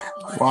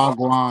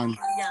Wagwan.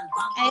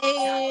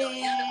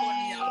 Hey.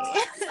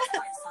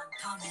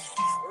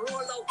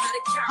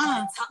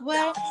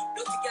 What?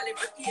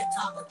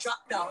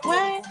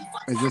 What?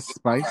 Is this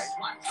Spice?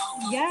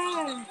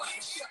 Yeah.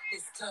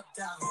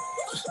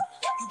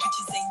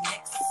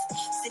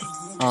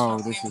 Oh,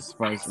 this is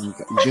Spice. And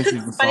this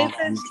is the Spice song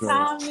and you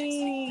chose.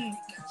 Tommy.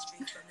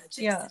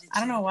 Yeah, I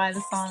don't know why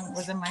the song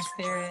was in my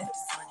spirit.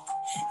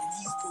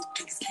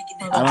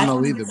 Hold I on, don't I just know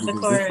want to either get to the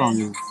because this chorus. song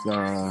is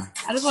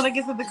I just want to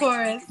get to the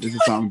chorus. this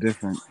is something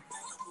different.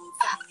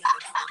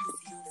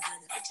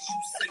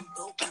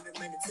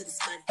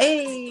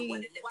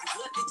 Hey.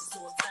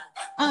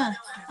 Uh.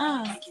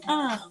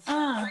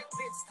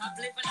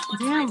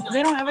 Damn,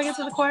 they don't ever get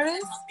to the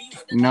chorus?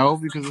 No,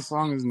 because the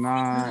song is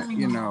not, a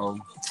The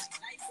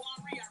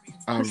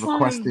song is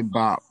requested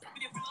bop.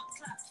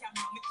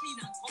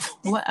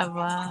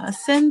 whatever.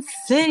 Sin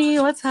City,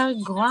 what's her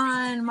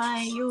guan,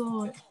 my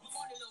youth?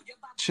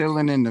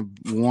 Chilling in the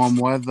warm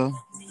weather,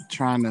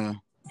 trying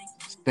to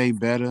stay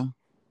better,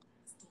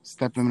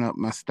 stepping up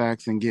my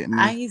stacks and getting this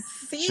I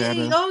see.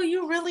 cheddar. Oh,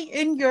 you really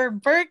in your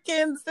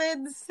Birkin,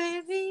 Sin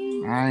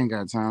City? I ain't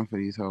got time for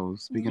these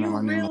hoes. Speaking of my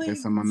You name like there's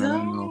really someone that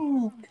I know.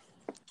 don't.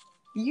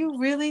 You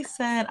really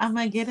said,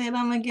 I'ma get it,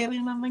 I'ma get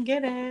it, I'ma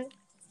get it.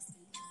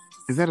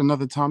 Is that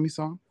another Tommy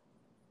song?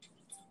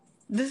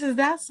 This is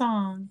that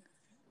song.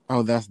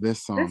 Oh, that's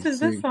this song. This is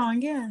this See,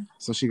 song, yeah.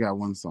 so she got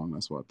one song.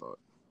 That's what I thought.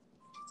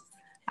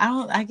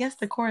 I guess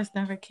the chorus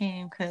never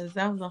came because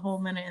that was a whole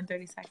minute and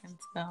 30 seconds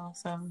though.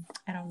 So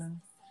I don't know.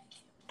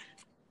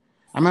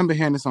 I remember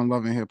hearing this on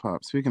Love and Hip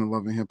Hop. Speaking of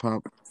Love and Hip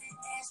Hop,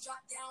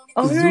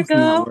 Oh, here we Zeus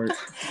go. Network.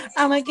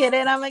 I'ma get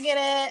it, I'ma get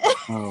it.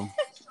 Oh,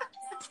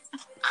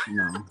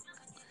 no.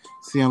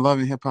 See, on Love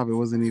and Hip Hop, it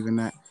wasn't even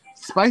that.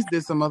 Spice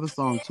did some other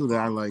song too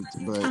that I liked,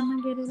 but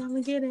I'ma get it, I'ma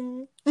get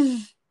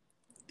it.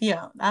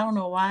 Yeah, I don't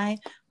know why.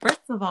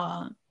 First of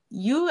all,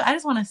 I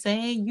just want to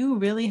say you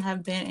really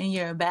have been in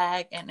your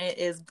bag and it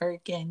is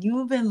Birkin.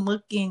 You've been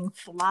looking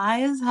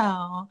fly as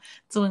hell,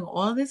 doing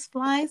all this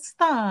fly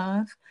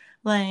stuff.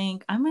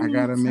 Like, I'm gonna I need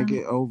gotta make some.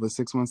 it over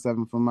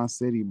 617 for my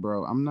city,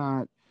 bro. I'm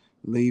not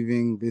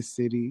leaving this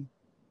city,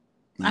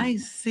 I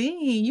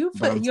see you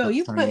but I'm still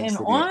you turning the putting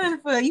city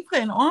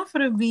up. on for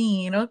the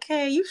bean,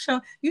 okay? You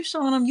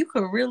showing them you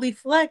could really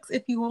flex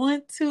if you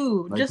want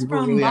to, Like just people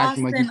from really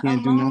acting like you Boston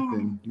can't do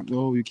alone. nothing.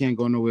 Oh, you can't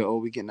go nowhere. Oh,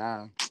 we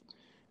can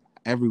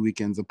every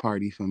weekend's a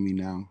party for me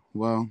now.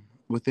 Well,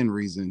 within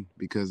reason,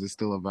 because it's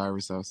still a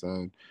virus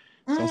outside.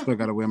 So I still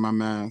gotta wear my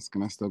mask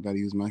and I still gotta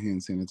use my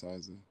hand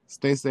sanitizer.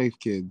 Stay safe,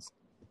 kids.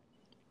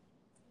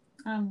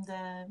 I'm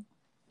dead.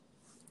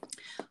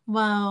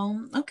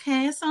 Well,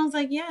 okay. It sounds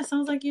like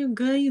you're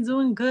good. You're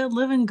doing good,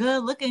 living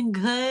good, looking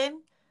good.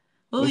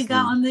 What we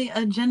got Listen, on the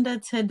agenda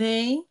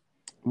today?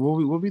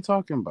 what we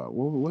talking about?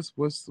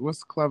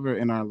 What's clever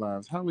in our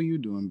lives? How are you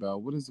doing,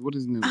 Belle? What is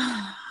new?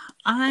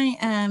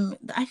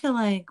 I feel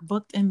like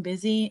booked and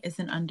busy is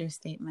an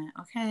understatement,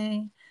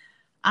 okay?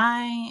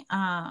 I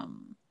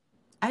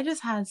I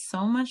just had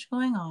so much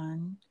going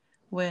on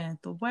with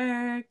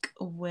work,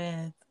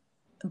 with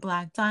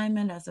Black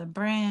Diamond as a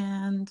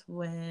brand,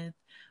 with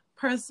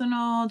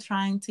personal,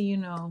 trying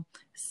to,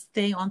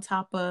 stay on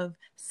top of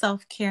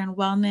self-care and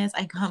wellness.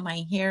 I got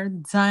my hair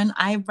done,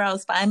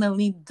 eyebrows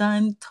finally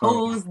done,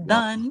 Oh, toes wow.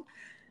 done.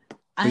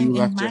 So you I'm in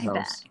left your my bag.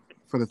 house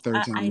for the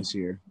third time I this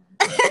year.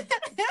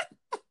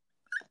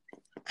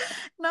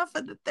 not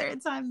for the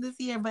third time this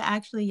year, but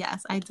actually,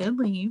 yes, I did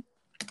leave.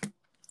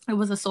 It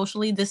was a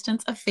socially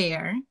distanced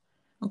affair.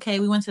 Okay,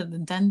 we went to the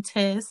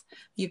dentist.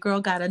 Your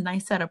girl got a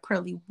nice set of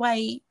pearly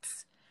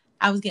whites.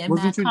 I was getting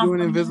Wasn't mad you doing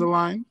compliments.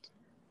 Invisalign?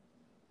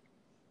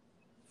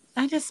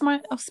 I just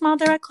smile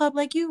direct club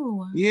like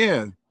you.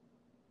 Yeah.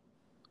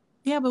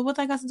 Yeah, but what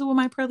that got to do with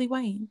my pearly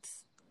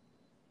whites?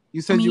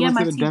 You I said mean, you yeah, went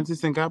to my the teeth.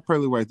 dentist and got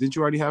pearly whites. Didn't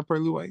you already have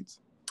pearly whites?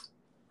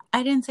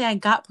 I didn't say I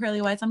got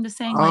pearly whites. I'm just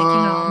saying, like,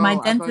 my Oh,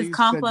 I thought dentist you said you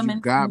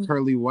complimented got me.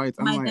 pearly whites.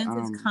 I'm My like,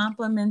 dentist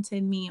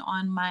complimented me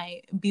on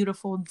my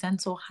beautiful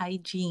dental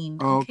hygiene.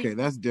 oh, Okay. okay,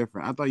 that's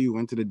different. I thought you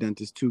went to the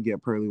dentist to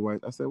get pearly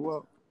whites. I said,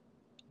 well,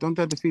 don't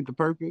that defeat the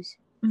purpose?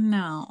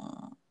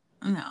 No,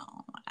 no.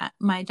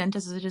 My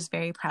dentist is just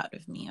very proud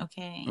of me.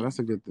 Okay. Oh, that's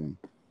a good thing.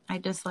 I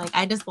just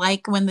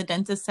like when the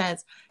dentist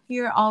says,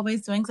 "You're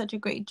always doing such a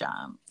great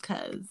job,"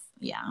 because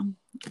yeah,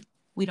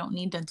 we don't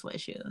need dental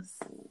issues.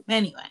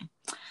 Anyway,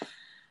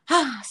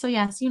 so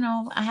yes,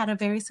 I had a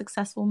very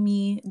successful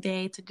me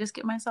day to just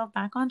get myself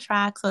back on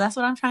track. So that's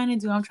what I'm trying to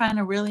do. I'm trying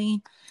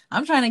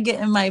to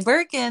get in my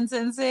Birkins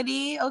in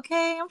City.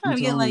 Okay, I'm I'm trying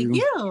to get telling like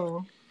you.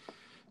 you.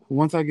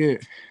 Once I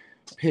get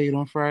paid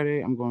on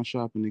Friday, I'm going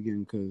shopping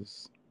again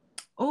because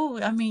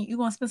Oh, I mean, you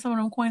gonna spend some of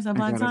them coins at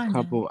Black Diamond?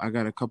 I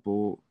got a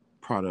couple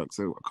products,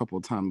 a couple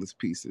timeless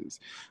pieces.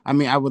 I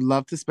mean, I would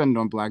love to spend it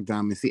on Black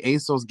Diamond. See,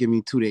 ASOS give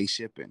me 2 day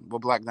shipping.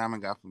 What Black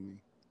Diamond got for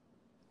me?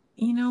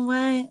 You know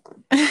what?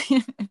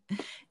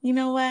 You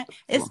know what?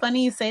 It's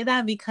funny you say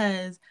that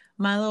because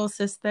my little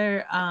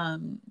sister,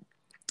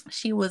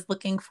 she was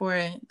looking for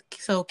it.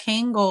 So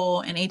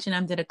Kangol and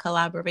H&M did a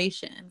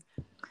collaboration.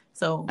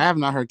 So I have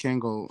not heard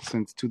Kangol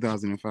since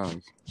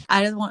 2005.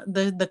 I just want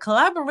the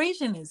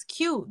collaboration is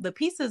cute. The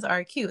pieces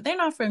are cute. They're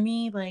not for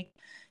me. Like,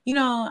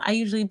 I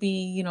usually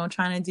be,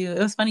 trying to do. It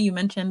was funny you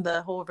mentioned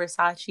the whole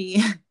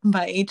Versace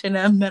by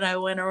H&M that I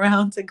went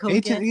around to go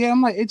get. Yeah,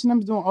 I'm like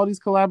H&M's doing all these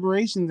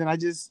collaborations,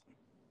 and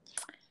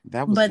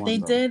that was. But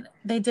one,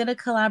 they did a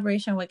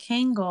collaboration with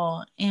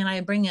Kangol, and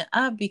I bring it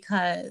up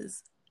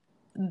because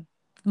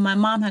my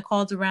mom had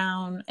called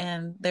around,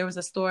 and there was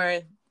a store.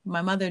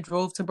 My mother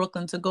drove to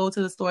Brooklyn to go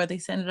to the store. They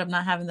ended up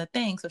not having the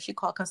thing, so she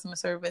called customer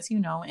service,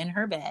 in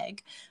her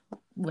bag,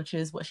 which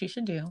is what she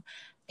should do.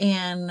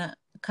 And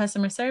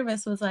customer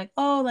service was like,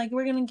 "Oh, like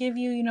we're gonna give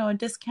you, a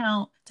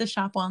discount to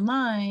shop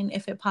online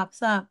if it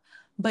pops up,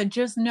 but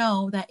just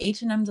know that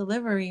H&M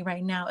delivery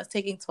right now is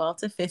taking 12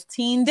 to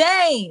 15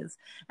 days."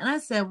 And I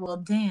said, "Well,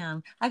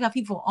 damn, I got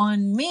people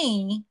on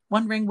me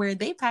wondering where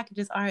they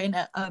packages are, in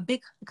a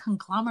big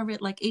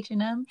conglomerate like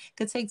H&M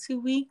could take 2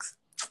 weeks."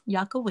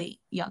 Y'all could wait.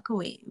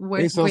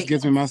 ASOS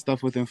gets me my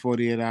stuff within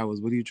 48 hours.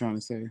 What are you trying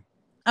to say?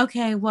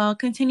 Okay, well,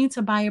 continue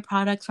to buy your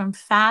products from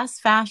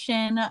fast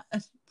fashion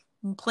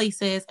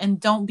places and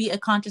don't be a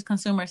conscious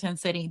consumer, Sin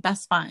City.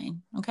 That's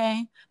fine,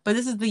 okay? But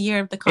this is the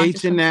year of the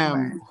conscious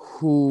consumer.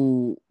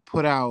 Who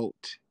put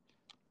out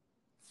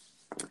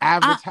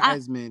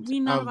advertisements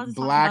of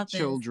black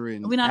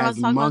children as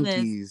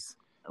monkeys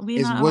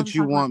is what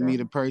you want me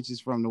to purchase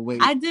from the wait.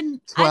 I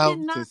did 12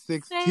 not to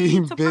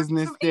 16 say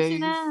business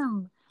days.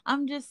 H&M.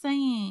 I'm just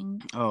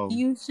saying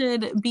you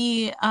should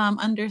be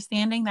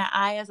understanding that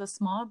I, as a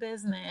small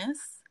business,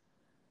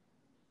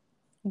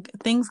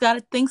 things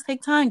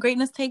take time.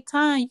 Greatness take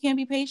time. You can't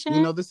be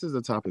patient. This is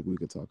a topic we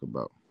could talk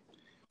about.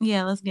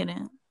 Yeah, let's get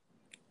in.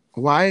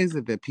 Why is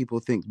it that people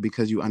think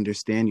because you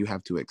understand you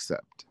have to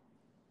accept?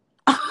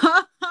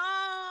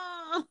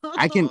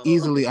 I can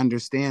easily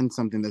understand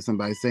something that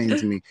somebody's saying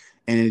to me,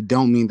 and it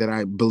don't mean that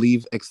I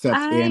believe, accept,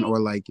 and or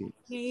like it.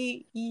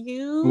 Hate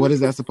you. What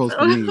is that supposed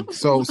to mean?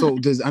 So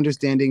does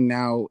understanding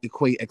now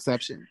equate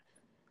exception?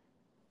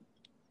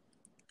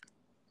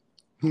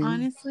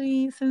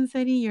 Honestly, Sin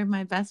City, you're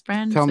my best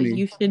friend,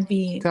 you should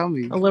be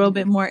a little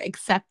bit more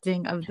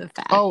accepting of the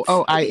facts.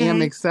 Oh, I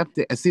am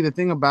accepted. See, the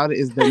thing about it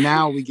is that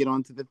now we get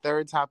on to the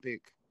third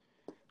topic,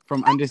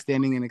 from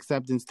understanding and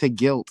acceptance to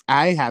guilt.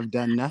 I have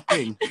done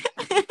nothing.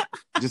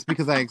 Just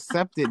because I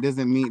accept it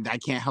doesn't mean I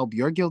can't help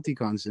your guilty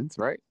conscience,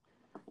 right?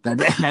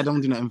 That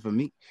don't do nothing for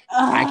me.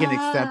 I can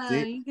accept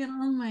it. You get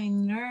on my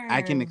nerves.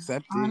 I can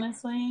accept it.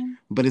 Honestly.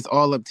 But it's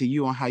all up to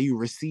you on how you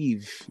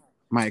receive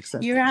my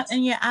acceptance.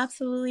 You're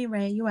absolutely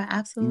right. You are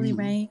absolutely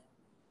right.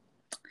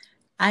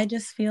 I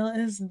just feel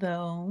as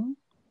though,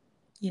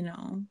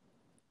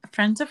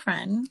 friend to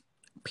friend,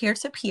 peer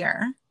to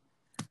peer,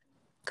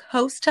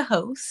 host to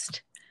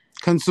host,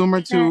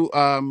 consumer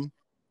to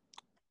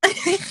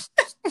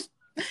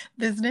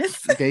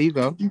business. There you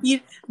go.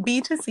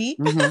 B to C.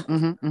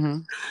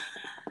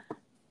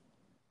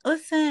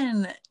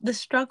 Listen, the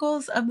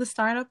struggles of the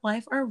startup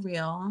life are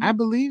real. I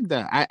believe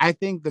that. I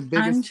think the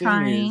biggest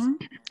thing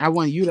is I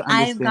want you to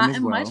understand I've gotten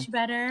as well. much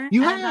better. I've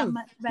gotten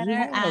much better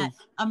at,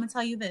 I'm going to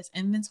tell you this,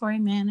 inventory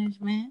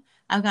management.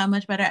 I've gotten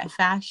much better at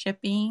fast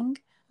shipping.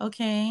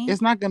 Okay.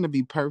 It's not going to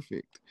be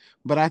perfect,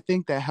 but I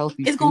think that healthy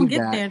feedback. It's going to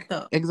get there,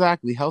 though.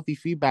 Exactly. Healthy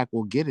feedback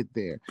will get it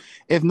there.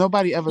 If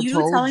nobody ever told you.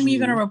 You telling me you're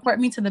going to report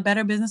me to the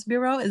Better Business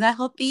Bureau? Is that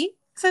healthy,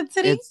 Sin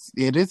City?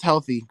 It is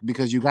healthy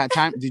because you got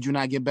time. Did you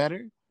not get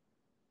better?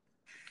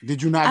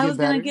 Did you not get better? I was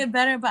going to get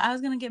better, but I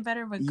was going to get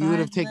better regardless. You would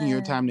have taken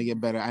your time to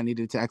get better. I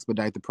needed to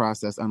expedite the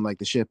process, unlike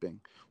the shipping.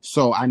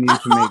 So I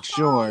needed to make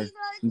sure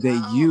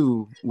that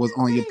you was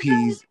on your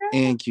P's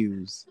and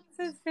Q's.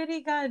 Sin City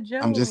got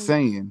jokes. I'm just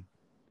saying.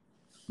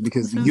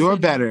 Because your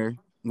better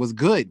was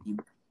good,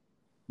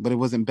 but it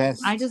wasn't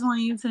best. I just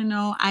want you to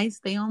know I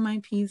stay on my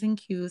P's and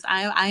Q's.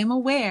 I am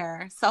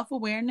aware.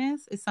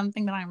 Self-awareness is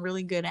something that I'm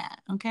really good at.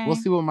 Okay. We'll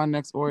see what my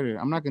next order.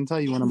 I'm not gonna tell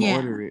you when I'm gonna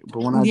order it,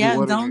 but when I do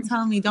order don't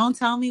tell me. Don't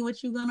tell me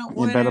what you're gonna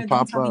order. Better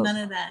pop don't tell up. me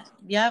none of that.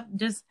 Yep.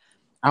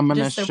 I'm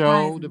gonna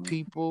show the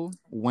people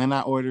when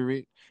I order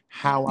it,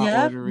 how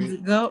I order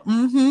it. Go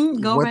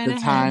what right the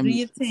ahead. time Do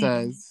your thing.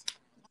 says.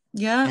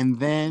 Yeah. And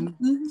then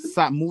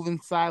stop moving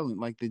silent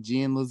like the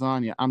G in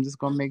lasagna. I'm just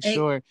going to make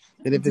sure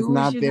that if it's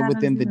not there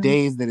within the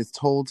days that it's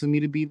told to me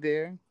to be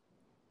there.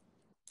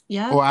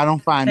 Yeah. Or I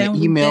don't find an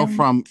email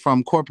from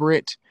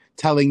corporate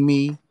telling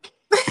me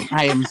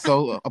I am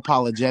so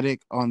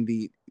apologetic on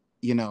the,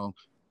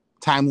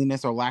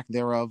 timeliness or lack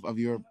thereof of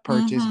your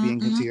purchase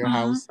being into your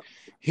house.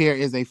 Here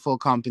is a full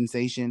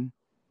compensation.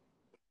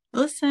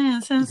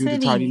 Listen, Sin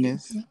City,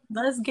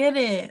 let's get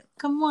it.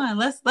 Come on,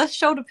 let's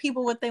show the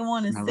people what they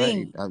want to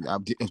see.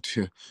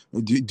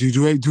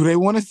 Do they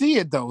want to see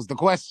it? Though is the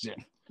question.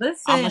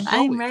 Listen,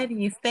 I'm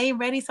ready. Stay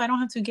ready, so I don't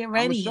have to get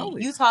ready.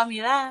 You taught me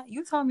that.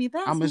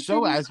 I'm gonna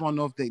show it. I just want to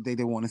know if they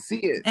want to see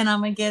it. And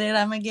I'm gonna get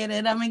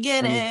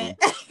it.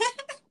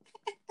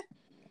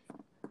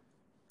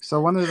 So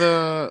one of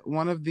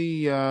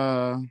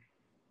the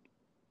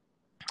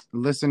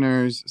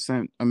listeners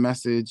sent a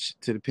message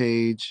to the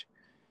page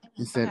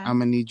and said, I'm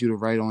gonna need you to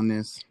write on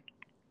this.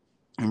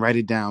 and write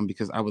it down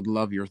because I would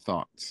love your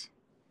thoughts.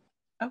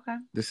 Okay.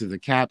 This is a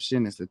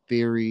caption, it's a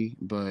theory,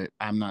 but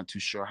I'm not too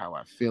sure how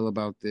I feel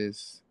about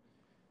this.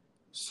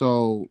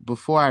 So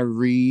before I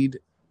read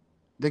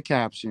the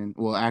caption,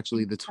 well,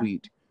 actually the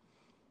tweet,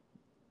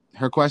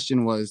 her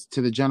question was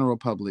to the general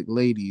public,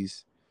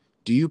 ladies,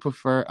 do you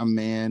prefer a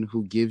man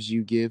who gives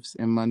you gifts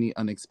and money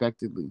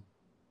unexpectedly?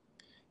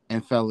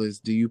 And fellas,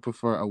 do you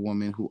prefer a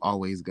woman who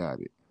always got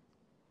it?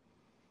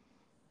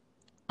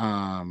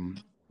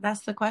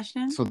 That's the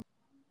question. So that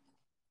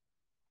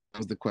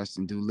was the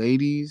question. Do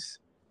ladies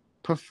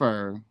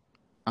prefer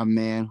a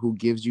man who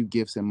gives you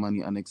gifts and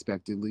money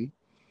unexpectedly?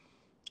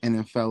 And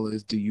then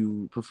fellas, do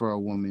you prefer a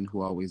woman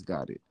who always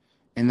got it?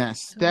 And that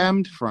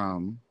stemmed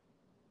from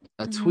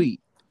a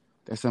tweet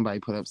that somebody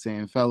put up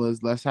saying,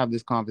 fellas, let's have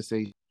this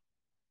conversation.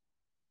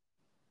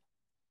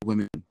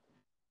 Women.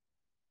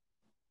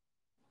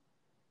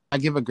 I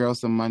give a girl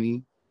some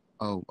money.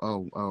 Oh.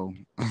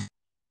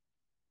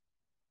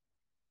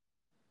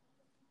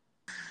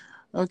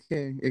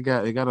 Okay. It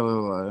got a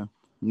little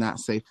not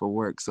safe for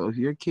work. So if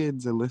your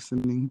kids are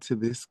listening to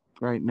this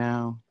right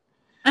now,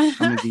 I'm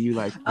gonna give you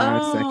like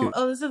 5 seconds.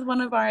 Oh, this is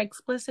one of our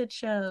explicit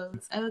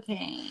shows.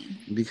 Okay.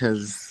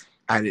 Because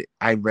I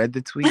read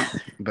the tweet,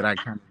 but I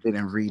kind of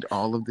didn't read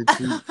all of the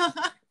tweet.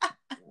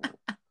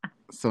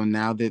 So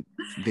now that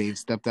they've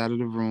stepped out of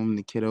the room,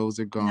 the kiddos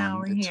are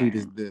gone. The tweet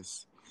is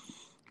this.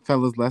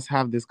 Fellas, let's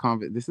have this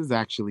conversation. This is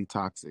actually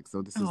toxic,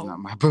 so this is not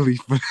my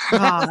belief.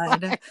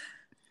 God.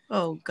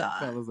 Oh, God.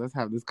 Fellas, let's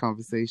have this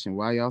conversation.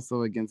 Why y'all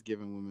so against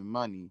giving women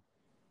money?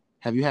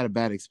 Have you had a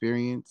bad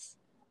experience?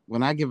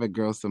 When I give a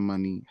girl some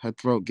money, her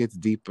throat gets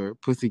deeper,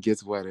 pussy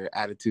gets wetter,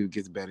 attitude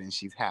gets better, and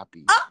she's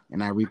happy.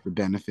 And I reap the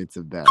benefits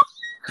of that.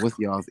 What's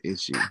y'all's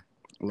issue?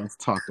 Let's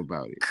talk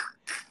about it.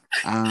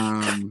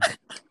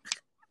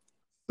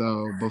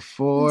 So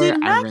before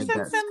I read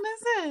that...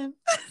 listen?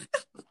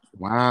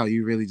 Wow,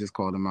 you really just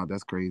called him out.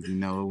 That's crazy.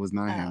 No, it was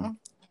not him.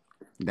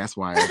 That's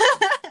why.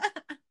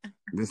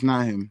 That's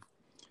not him.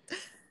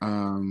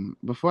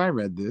 Before I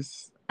read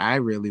this, I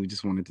really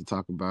just wanted to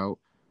talk about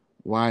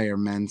why are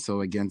men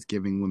so against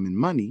giving women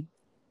money?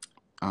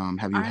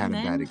 Have you had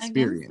a bad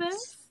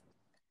experience?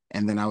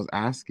 And then I was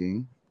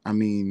asking, I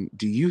mean,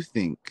 do you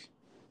think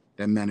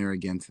that men are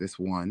against this,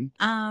 one?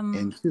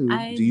 And two,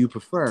 do you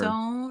prefer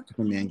if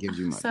a man gives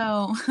you money?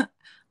 So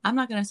I'm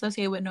not going to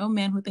associate with no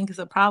man who thinks it's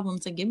a problem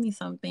to give me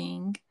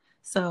something.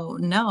 So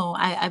no,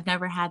 I've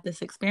never had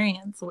this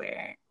experience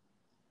where...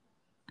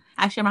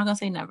 Actually, I'm not going to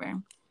say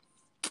never.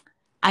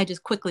 I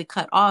just quickly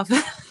cut off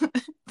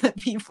the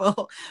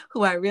people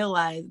who I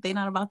realize they're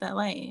not about that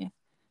life.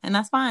 And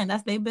that's fine.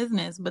 That's their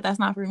business. But that's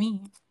not for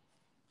me.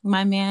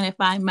 My man, if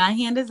my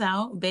hand is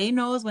out, Bae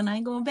knows when I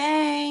go,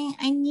 Bae,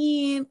 I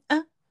need...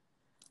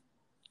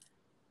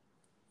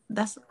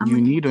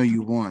 You need or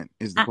you want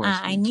is the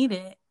question. I need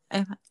it.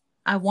 If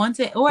I want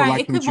it. Or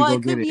it could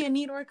be a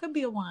need or it could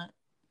be a want.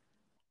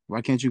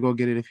 Why can't you go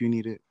get it if you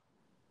need it?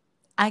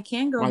 I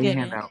can go get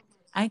it.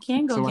 I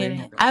can go get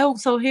it.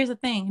 So here's the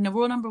thing.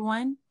 Rule number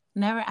 1,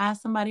 never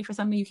ask somebody for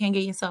something you can't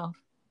get yourself.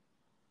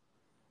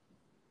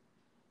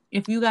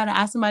 If you got to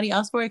ask somebody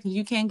else for it because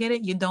you can't get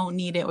it, you don't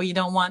need it or you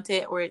don't want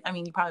it. Or, I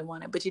mean, you probably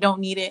want it, but you don't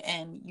need it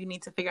and you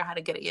need to figure out how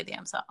to get it your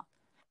damn self.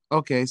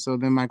 Okay, so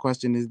then my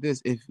question is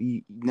this. If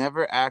you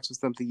never ask for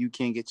something you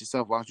can't get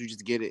yourself, why don't you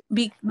just get it?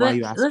 Why are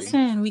you asking?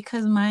 Listen,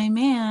 because my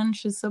man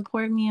should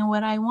support me in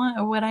what I want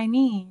or what I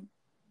need.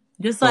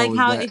 Just so like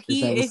how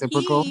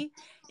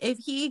if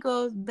he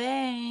goes,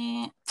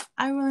 Bae,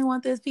 I really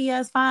want this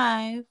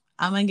PS5.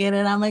 I'm going to get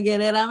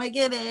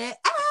it.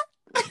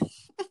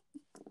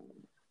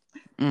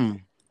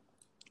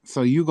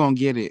 So you going to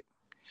get it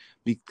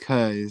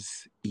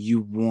because you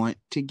want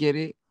to get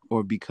it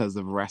or because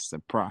of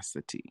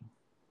reciprocity?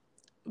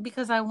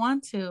 Because I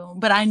want to,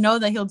 but I know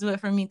that he'll do it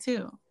for me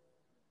too.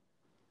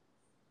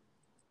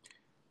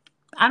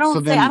 I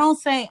don't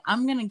say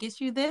I'm going to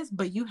get you this,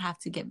 but you have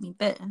to get me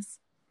this.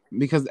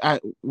 Because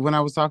when I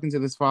was talking to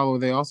this follower,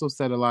 they also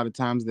said a lot of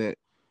times that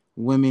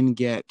women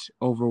get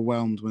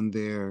overwhelmed when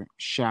they're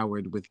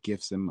showered with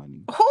gifts and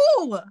money.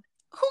 Who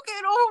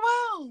get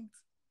overwhelmed?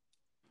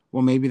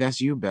 Well, maybe that's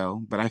you,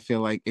 Belle, but I feel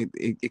like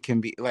it can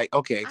be like,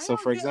 okay, so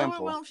for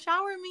example,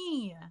 shower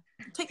me.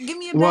 Give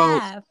me a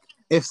bath.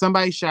 If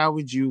somebody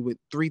showered you with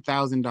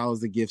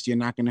 $3,000 of gifts, you're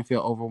not going to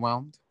feel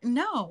overwhelmed?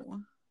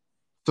 No.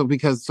 So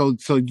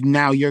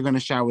now you're going to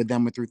shower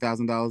them with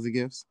 $3,000 of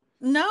gifts?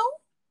 No.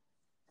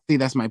 See,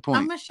 that's my point.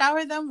 I'm going to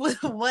shower them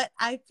with what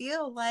I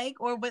feel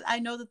like or what I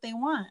know that they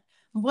want.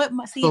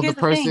 So the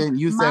person,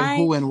 you said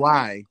who and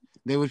why,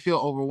 they would feel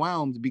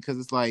overwhelmed because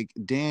it's like,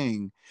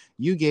 dang,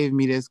 you gave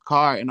me this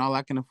card and all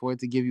I can afford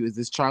to give you is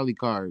this Charlie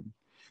card.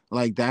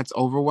 Like, that's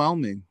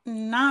overwhelming.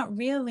 Not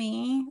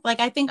really. Like,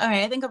 I think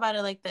about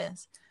it like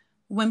this.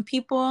 When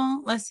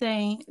people, let's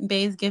say,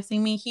 Bae's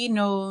gifting me, he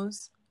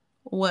knows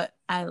what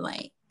I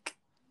like.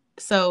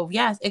 So,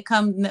 yes, it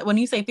comes, when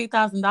you say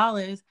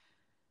 $3,000,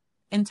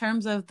 in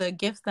terms of the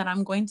gifts that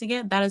I'm going to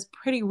get, that is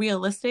pretty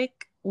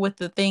realistic with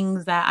the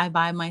things that I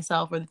buy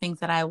myself or the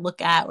things that I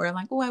look at or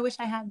like, oh, I wish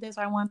I had this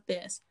or I want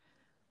this.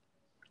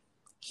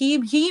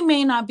 he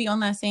may not be on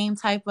that same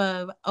type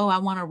of, oh, I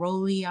want a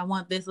rollie, I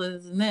want this,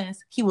 and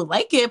this. He would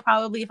like it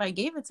probably if I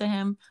gave it to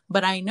him,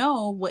 but I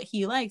know what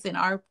he likes, and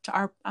our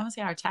I'm gonna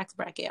say our tax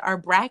bracket, our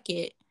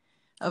bracket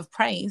of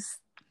price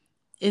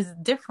is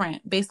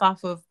different based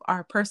off of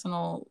our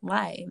personal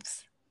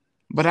lives.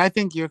 But I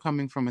think you're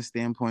coming from a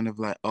standpoint of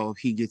like, oh,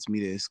 he gets me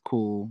this,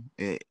 cool.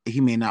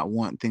 He may not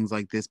want things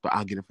like this, but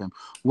I'll get it for him.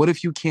 What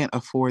if you can't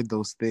afford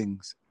those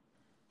things?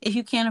 If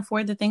you can't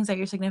afford the things that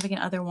your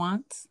significant other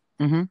wants,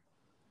 Mm-hmm.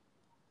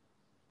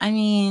 I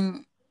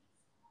mean,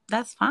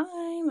 that's fine.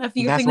 If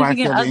your That's why I significant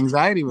feel the other,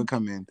 anxiety would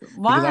come in.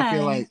 Because I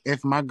feel why? like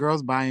if my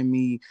girl's buying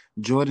me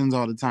Jordans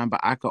all the time, but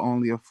I could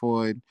only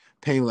afford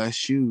Payless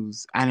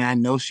shoes, and I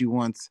know she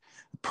wants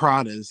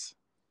Pradas,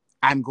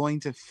 I'm going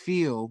to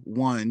feel,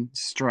 one,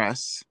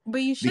 stress,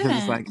 But you because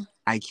it's like, shouldn't.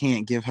 I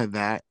can't give her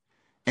that.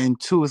 And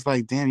two, it's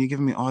like, damn, you're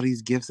giving me all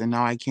these gifts and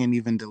now I can't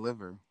even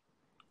deliver.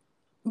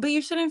 But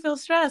you shouldn't feel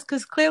stressed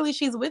because clearly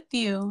she's with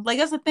you. Like,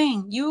 that's the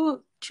thing.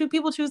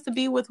 People choose to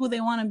be with who they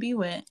want to be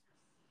with.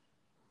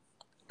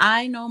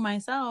 I know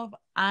myself.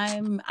 I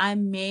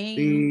may.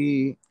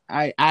 See,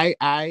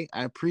 I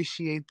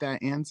appreciate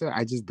that answer.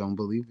 I just don't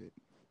believe it.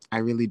 I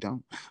really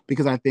don't.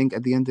 Because I think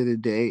at the end of the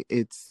day,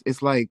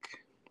 it's like,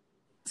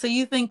 So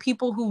you think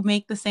people who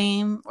make the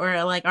same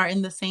or like are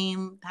in the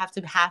same have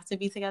to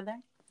be together?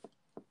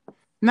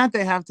 not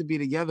they have to be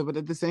together, but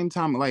at the same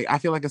time, like, I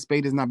feel like a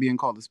spade is not being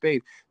called a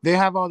spade. They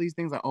have all these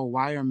things like, oh,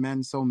 why are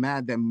men so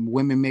mad that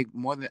women make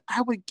more than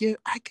I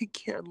could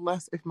care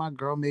less if my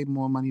girl made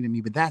more money than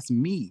me, but that's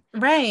me.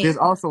 Right. There's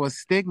also a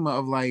stigma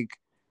of like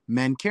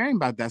men caring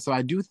about that. So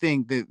I do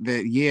think that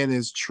yeah,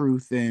 there's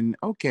truth in,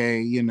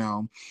 okay,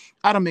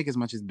 I don't make as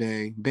much as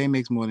Bay. Bay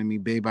makes more than me.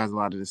 Bay buys a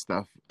lot of this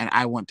stuff, and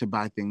I want to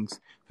buy things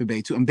for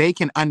Bay too. And Bay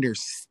can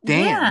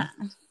understand. Yeah.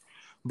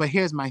 But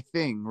here's my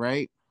thing,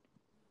 right?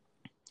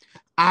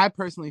 I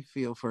personally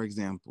feel, for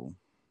example,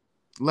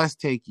 let's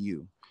take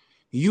you.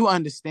 You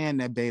understand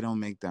that Bay don't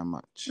make that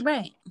much.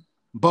 Right.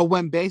 But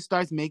when Bay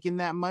starts making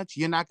that much,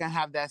 you're not going to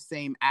have that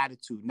same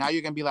attitude. Now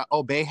you're going to be like,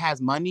 oh, Bay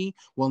has money.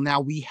 Well, now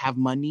we have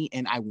money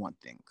and I want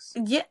things.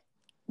 Yeah.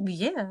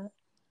 Yeah.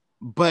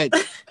 But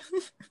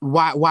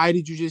why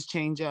did you just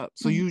change up?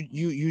 So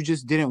you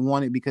just didn't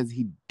want it because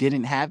he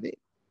didn't have it?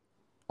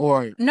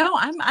 Or no,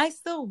 I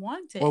still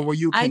want it. Or were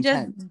you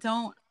content?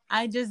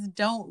 I just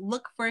don't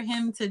look for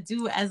him to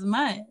do as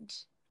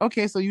much.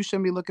 Okay, so you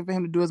shouldn't be looking for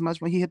him to do as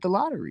much when he hit the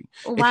lottery.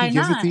 Why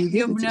not?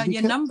 Your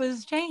Your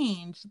numbers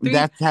change.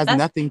 That has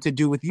nothing to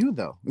do with you,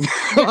 though.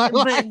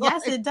 But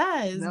yes, it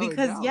does. No,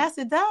 because yes,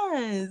 it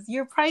does.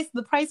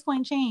 The price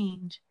point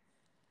change.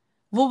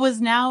 What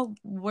was now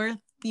worth,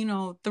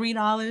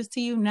 $3 to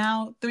you,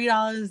 now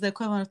 $3 is the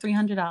equivalent of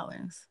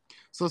 $300.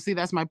 So see,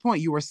 that's my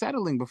point. You were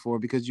settling before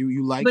because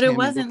you like but him.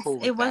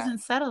 It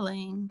wasn't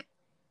settling.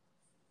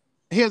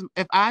 Here's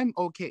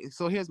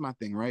my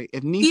thing, right?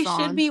 If Nissan, he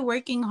should be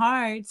working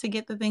hard to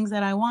get the things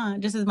that I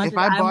want, just as much as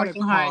I'm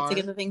working hard to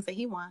get the things that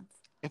he wants.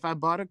 If I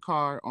bought a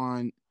car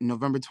on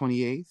November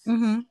 28th,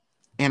 mm-hmm.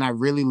 and I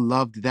really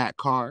loved that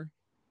car,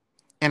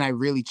 and I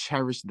really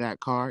cherished that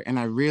car, and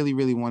I really,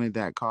 really wanted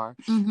that car.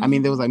 Mm-hmm. I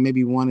mean, there was like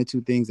maybe one or two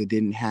things it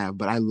didn't have,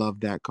 but I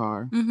loved that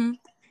car. Mm-hmm.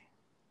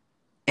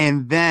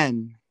 And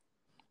then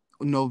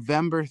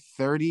November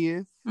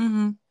 30th,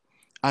 mm-hmm.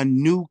 a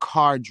new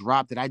car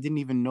dropped that I didn't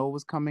even know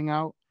was coming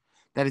out.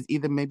 That is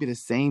either maybe the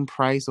same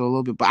price or a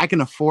little bit, but I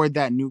can afford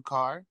that new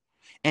car.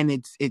 And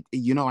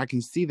I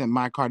can see that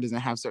my car doesn't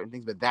have certain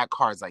things, but that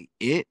car is like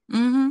it.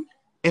 Mm-hmm.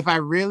 If I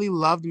really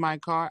loved my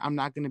car, I'm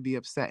not going to be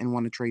upset and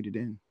want to trade it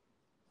in.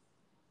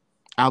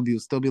 I'll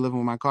still be living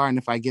with my car. And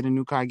if I get a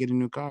new car, I get a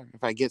new car.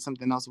 If I get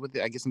something else with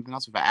it, I get something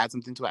else. If I add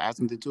something to it, I add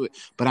something to it.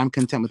 But I'm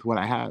content with what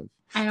I have.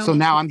 So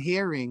now I'm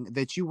hearing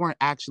that you weren't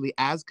actually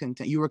as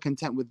content. You were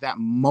content with that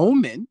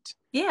moment.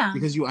 Yeah.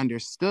 Because you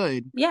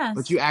understood. Yes.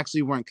 But you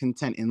actually weren't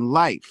content in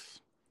life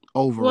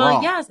overall.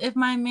 Well, yes. If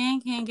my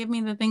man can't give me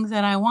the things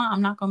that I want,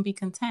 I'm not going to be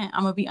content.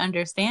 I'm going to be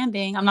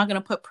understanding. I'm not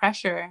going to put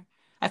pressure.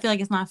 I feel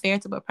like it's not fair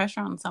to put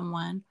pressure on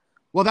someone.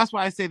 Well, that's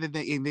why I say that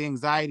the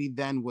anxiety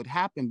then would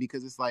happen,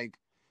 because it's like,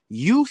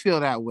 you feel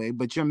that way,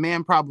 but your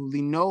man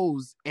probably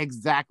knows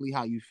exactly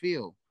how you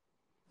feel.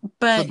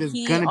 But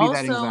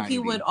so he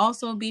would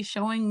also be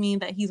showing me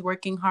that he's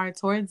working hard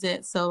towards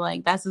it. So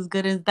like that's as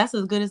good as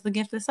the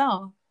gift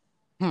itself.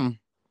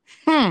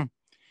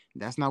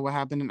 That's not what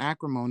happened in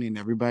Acrimony, and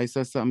everybody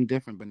says something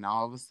different. But now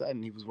all of a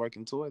sudden he was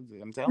working towards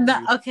it. I'm telling you.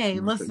 Okay,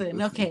 listen.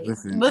 The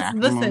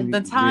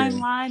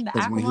timeline, the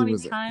Acrimony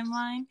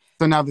timeline.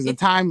 So now there's a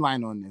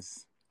timeline on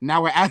this.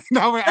 Now we're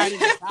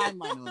adding a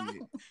timeline on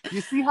it.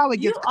 You see how it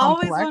gets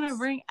complex? You always want to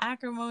bring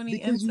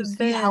Acrimony into this. You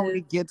see how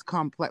it gets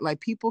complex. Like,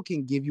 people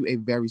can give you a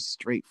very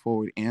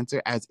straightforward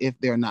answer as if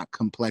they're not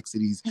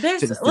complexities to the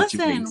situation.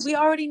 Listen, we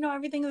already know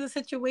everything is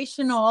a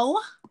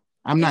situational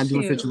I'm not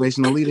doing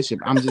situational leadership.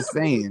 I'm just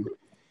saying.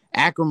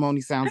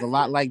 Acrimony sounds a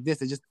lot like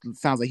this. It just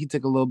sounds like he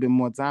took a little bit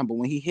more time. But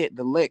when he hit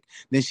the lick,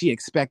 then she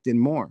expected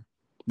more.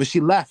 But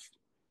she left.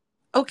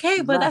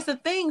 Okay, but that's the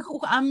thing.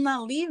 I'm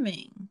not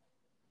leaving.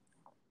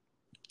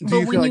 Do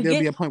you feel like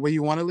there'll be a point where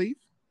you want to leave?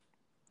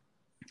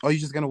 Or you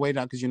just gonna wait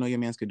out because you know your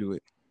man's could do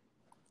it?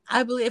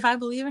 If I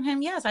believe in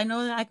him, yes, I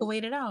know that I could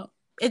wait it out.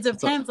 It So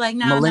depends. Like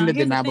now, Melinda did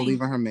here's the not thing.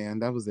 believe in her man.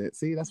 That was it.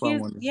 See, that's what I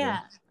wanted to say.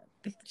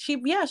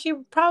 She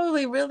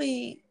probably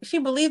really she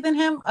believed in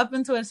him up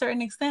until a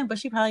certain extent, but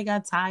she probably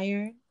got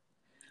tired.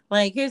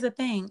 Like, here's the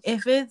thing.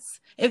 If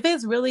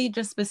it's really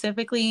just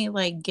specifically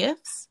like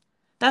gifts,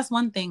 that's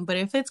one thing. But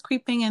if it's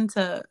creeping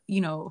into,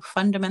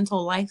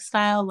 fundamental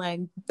lifestyle,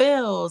 like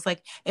bills,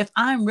 like if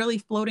I'm really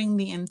floating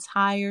the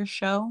entire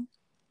show,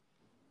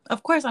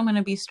 of course I'm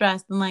gonna be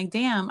stressed and like,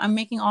 damn, I'm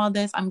making all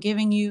this, I'm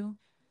giving you,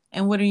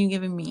 and what are you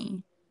giving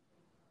me?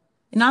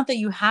 Not that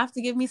you have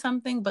to give me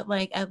something, but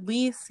like at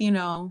least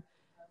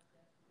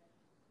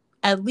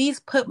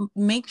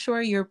make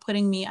sure you're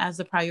putting me as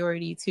a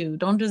priority too.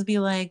 Don't just be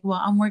like,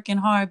 well, I'm working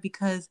hard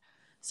because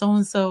so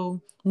and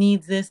so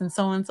needs this and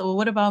so. Well,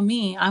 what about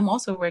me? I'm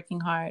also working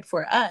hard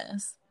for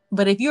us.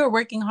 But if you're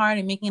working hard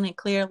and making it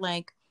clear,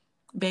 like,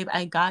 babe,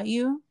 I got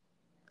you,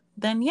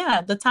 then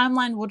yeah, the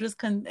timeline will just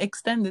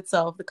extend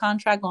itself. The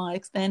contract will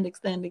extend.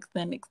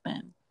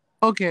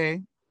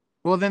 Okay.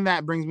 Well, then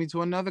that brings me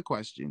to another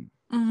question.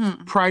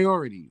 Mm-hmm.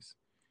 Priorities.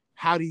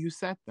 How do you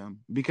set them?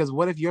 Because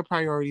what if your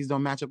priorities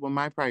don't match up with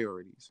my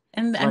priorities?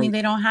 And I mean,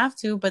 they don't have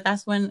to, but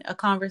that's when a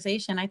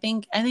conversation. I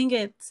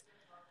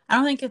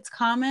don't think it's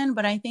common,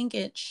 but I think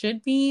it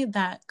should be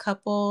that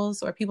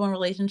couples or people in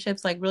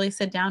relationships like really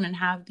sit down and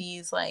have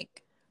these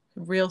like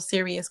real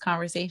serious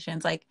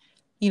conversations. Like,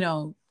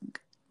 babe,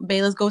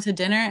 let's go to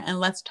dinner and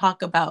let's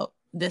talk about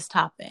this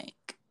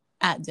topic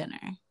at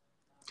dinner.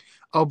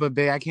 Oh, but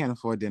babe, I can't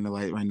afford dinner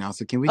right now.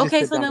 So can we just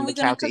sit so down then on the we're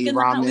gonna couch and cook eat in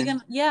the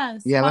ramen?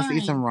 yes, Yeah, let's eat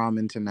fine. some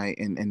ramen tonight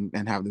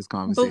and have this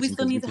conversation. But we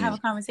still need to have a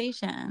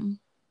conversation.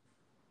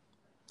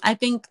 I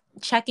think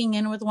checking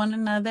in with one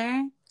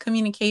another,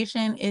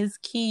 communication is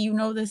key. You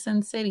know this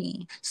in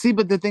city. See,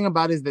 but the thing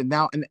about it is that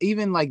now, and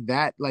even like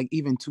that, like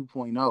even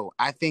 2.0,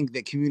 I think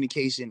that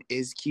communication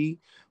is key.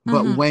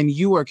 But when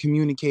you are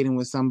communicating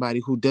with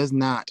somebody who does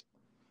not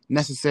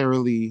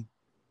necessarily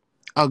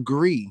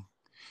agree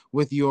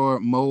with your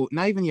mode,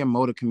 not even your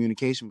mode of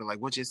communication, but like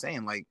what you're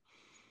saying, like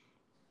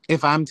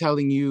if I'm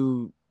telling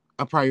you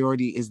a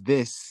priority is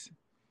this,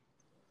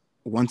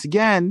 once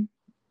again,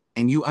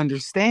 and you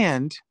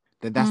understand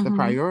that that's the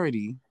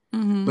priority,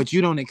 but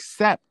you don't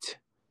accept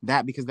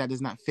that because that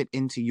does not fit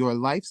into your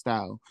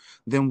lifestyle,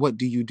 then what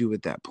do you do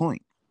at that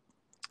point?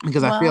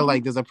 Because I feel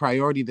like there's a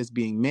priority that's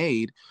being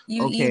made.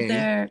 You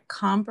either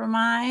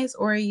compromise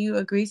or you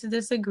agree to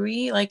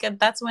disagree. Like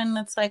that's when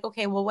it's like,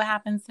 okay, well, what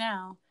happens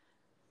now?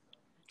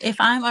 If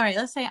I'm all right,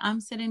 let's say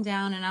I'm sitting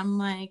down and I'm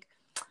like,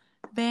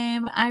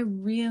 babe, I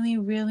really,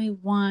 really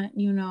want,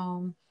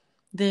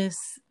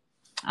 this,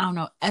 I don't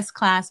know,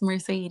 S-Class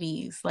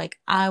Mercedes. Like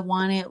I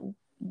want it.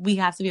 We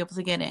have to be able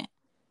to get it.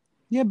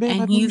 Yeah, babe,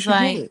 and I think you should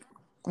get it.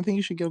 I think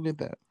you should go get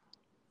that.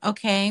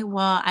 Okay,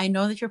 well, I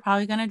know that you're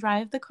probably going to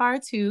drive the car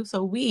too,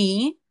 so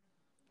we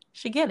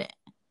should get it.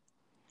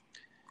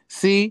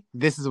 See,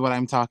 this is what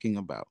I'm talking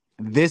about.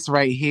 This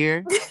right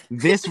here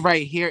is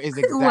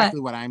exactly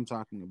what I'm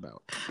talking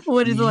about.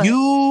 What is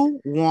you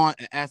want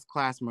an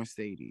S-Class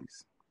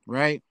Mercedes,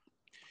 right?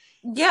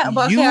 Yeah,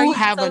 but you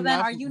have enough. Then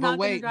are you but not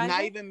wait, drive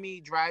not it? Even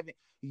me driving.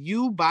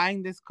 You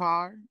buying this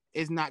car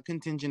is not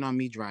contingent on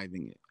me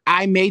driving it.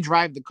 I may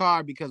drive the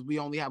car because we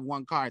only have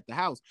one car at the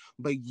house,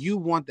 but you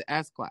want the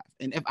S-Class.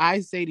 And if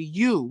I say to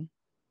you,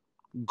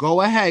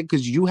 go ahead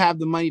because you have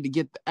the money to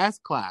get the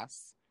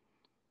S-Class,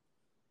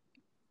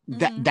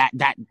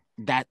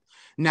 that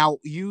now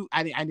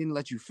I didn't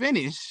let you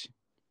finish,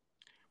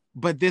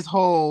 but this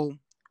whole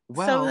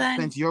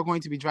since you're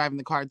going to be driving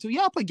the car too,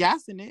 yeah, I'll put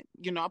gas in it,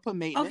 I'll put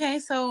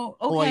maintenance.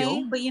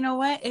 Oil. But you know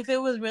what, if it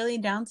was really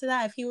down to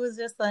that, if he was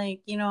just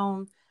like,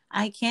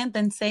 I can't,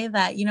 then say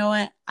that, you know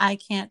what, I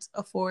can't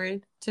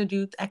afford to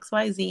do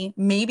XYZ,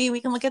 maybe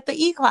we can look at the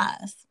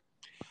E-Class.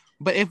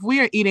 But if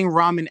we are eating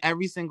ramen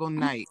every single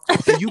night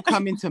and you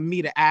come into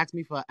me to ask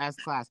me for an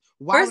S-Class,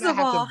 why would I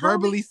have to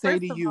verbally say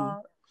to you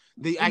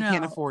that I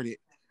can't afford it?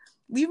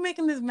 You're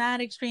making this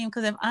mad extreme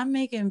because if I'm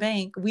making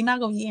bank, we're not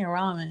gonna be eating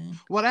ramen.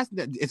 Well,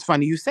 it's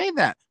funny you say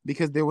that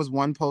because there was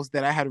one post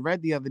that I had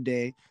read the other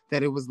day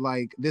that it was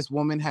like this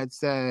woman had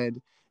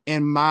said,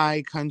 in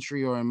my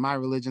country or in my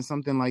religion,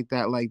 something like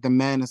that, like the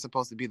men are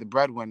supposed to be the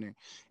breadwinner,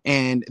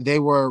 and they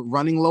were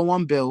running low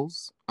on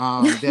bills.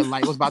 Their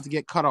light was about to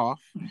get cut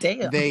off.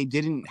 Damn. They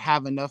didn't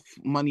have enough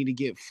money to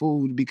get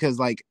food because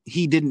like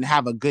he didn't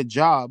have a good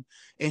job,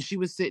 and she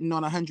was sitting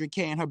on $100K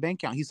in her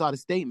bank account. He saw the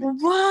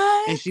statement.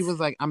 What? And she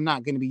was like, I'm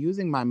not going to be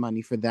using my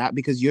money for that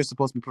because you're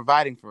supposed to be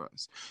providing for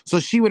us.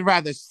 So she would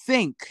rather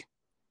sink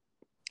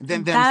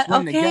than them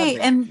swim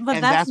together. And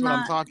that's what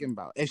I'm talking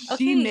about. If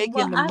she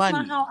making the money, that's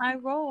not how I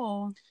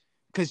roll.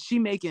 Because she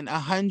making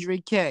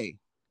 $100K,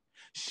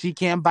 she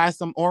can't buy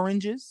some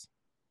oranges.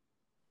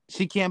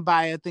 She can't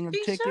buy a thing of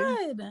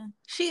chicken.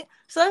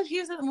 So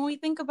here's when we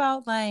think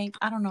about like,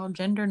 I don't know,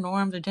 gender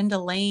norms or gender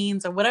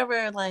lanes or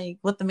whatever, like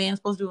what the man's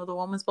supposed to do, what the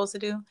woman's supposed to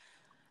do.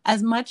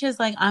 As much as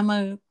like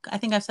I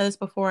think I've said this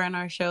before in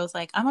our shows,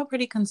 like I'm a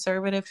pretty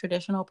conservative,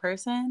 traditional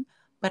person,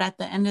 But at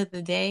the end of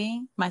the day,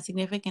 my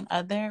significant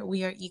other,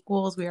 we are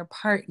equals, we are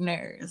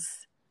partners.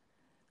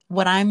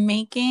 What I'm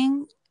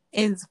making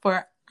is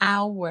for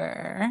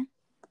our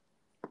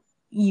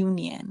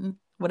union,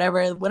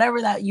 whatever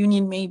that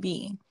union may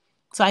be.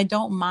 So I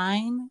don't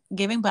mind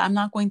giving, but I'm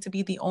not going to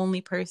be the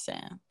only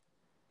person.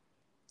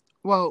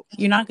 Well,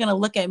 you're not going to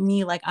look at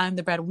me like I'm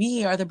the bread.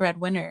 We are the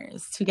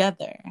breadwinners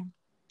together.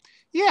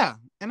 Yeah,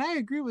 and I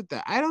agree with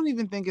that. I don't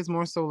even think it's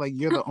more so like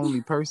you're the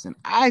only person.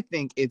 I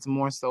think it's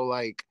more so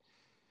like,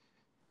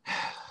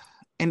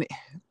 and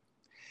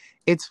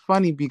it's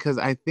funny because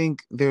I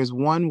think there's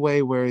one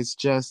way where it's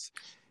just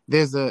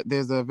there's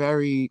a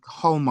very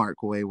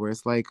Hallmark way where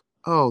it's like,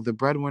 oh, the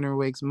breadwinner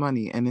makes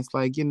money, and it's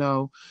like,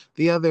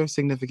 the other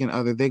significant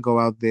other, they go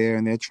out there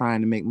and they're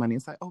trying to make money.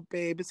 It's like, oh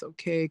babe, it's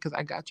okay because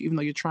I got you, even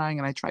though you're trying,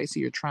 and I try to see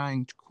you're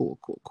trying. Cool,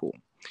 cool, cool.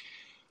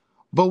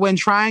 But when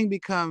trying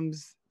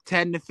becomes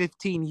 10 to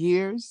 15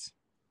 years,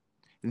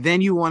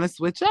 then you want to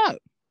switch up.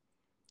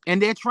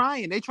 And they're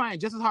trying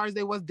just as hard as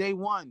they was day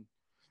one.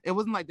 It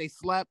wasn't like they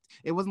slept.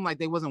 It wasn't like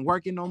they wasn't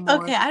working no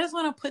more. Okay, I just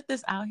want to put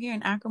this out here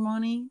in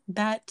acrimony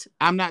that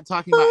I'm not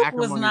talking about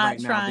acrimony not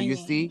right now, but you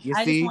see,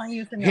 I just want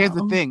you to know. Here's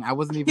the thing. I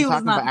wasn't even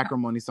talking about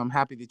acrimony, so I'm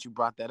happy that you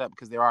brought that up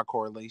because there are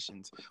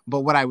correlations.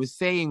 But what I was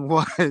saying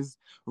was,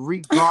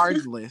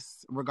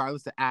 regardless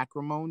of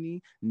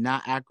acrimony,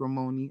 not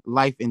acrimony,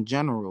 life in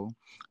general,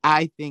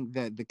 I think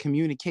that the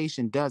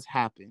communication does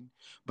happen.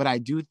 But I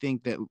do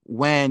think that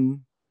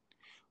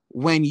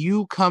when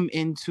you come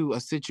into a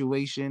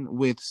situation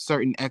with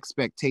certain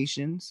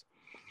expectations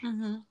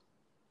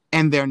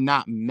and they're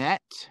not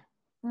met,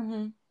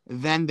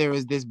 then there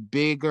is this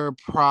bigger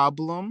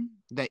problem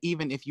that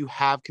even if you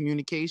have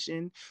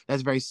communication,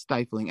 that's very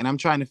stifling. And I'm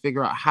trying to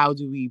figure out how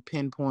do we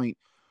pinpoint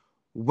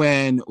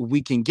when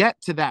we can get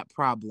to that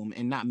problem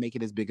and not make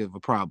it as big of a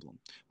problem.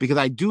 Because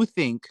I do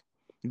think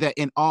that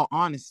in all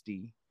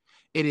honesty,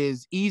 it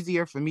is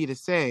easier for me to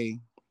say,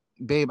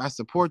 babe, I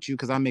support you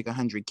because I make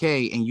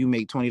 $100K and you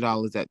make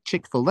 $20 at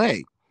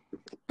Chick-fil-A.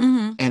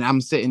 And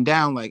I'm sitting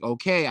down like,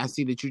 okay, I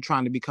see that you're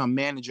trying to become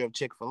manager of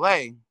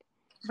Chick-fil-A.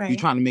 Right. You're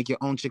trying to make your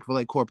own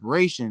Chick-fil-A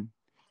corporation.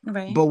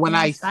 Right. But when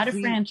I see, a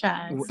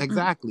franchise.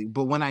 Exactly.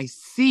 But when I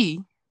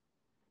see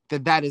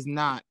that is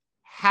not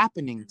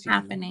happening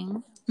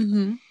to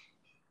you,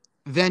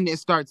 then it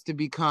starts to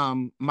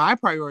become my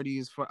priority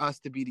is for us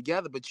to be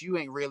together, but you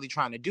ain't really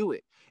trying to do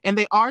it. And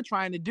they are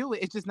trying to do it.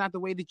 It's just not the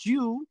way that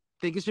you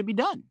think it should be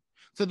done.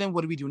 So then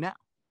what do we do now?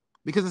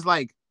 Because it's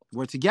like,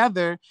 we're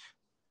together.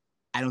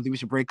 I don't think we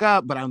should break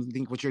up, but I don't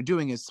think what you're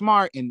doing is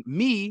smart. And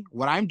me,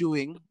 what I'm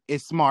doing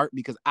is smart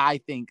because I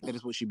think that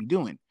is what you should be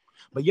doing.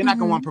 But you're not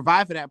going to want to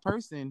provide for that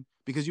person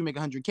because you make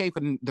 $100K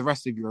for the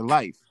rest of your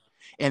life.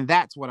 And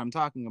that's what I'm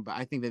talking about.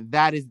 I think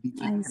that is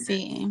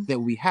the that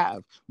we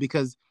have,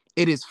 because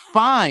it is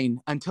fine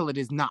until it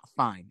is not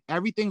fine.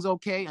 Everything's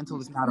okay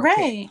until it's not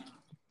okay. Right.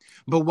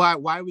 But why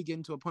are we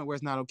getting to a point where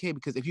it's not okay?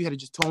 Because if you had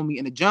just told me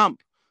in a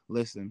jump,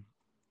 listen,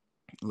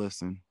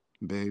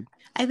 babe.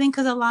 I think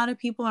because a lot of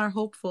people are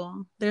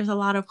hopeful. There's a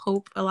lot of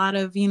hope, a lot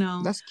of,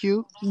 that's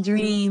cute.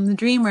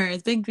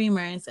 Dreamers, big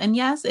dreamers. And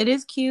yes, it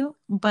is cute,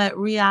 but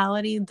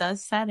reality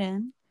does set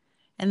in.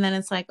 And then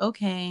it's like,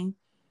 okay,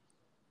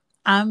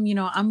 I'm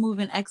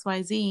moving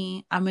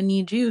XYZ. I'm going to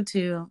need you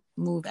to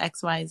move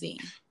XYZ.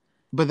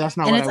 But that's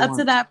not what I want. And it's up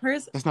to that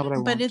person. That's not what I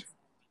want. But it's...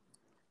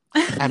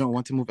 I don't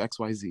want to move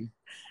XYZ.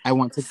 I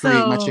want to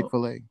create my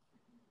Chick-fil-A.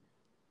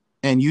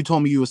 And you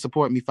told me you would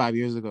support me 5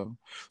 years ago.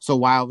 So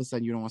why all of a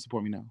sudden you don't want to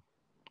support me now?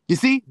 You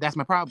see, that's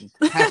my problem.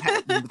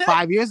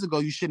 5 years ago,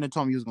 you shouldn't have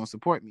told me you was going to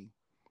support me.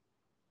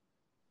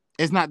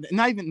 It's not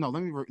even, no,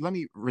 let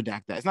me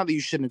redact that. It's not that you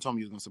shouldn't have told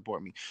me you was going to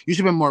support me. You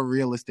should have been more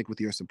realistic with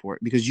your support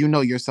because you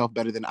know yourself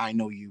better than I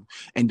know you.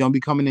 And don't be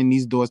coming in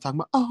these doors talking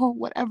about, oh,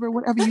 whatever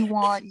you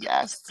want.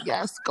 Yes,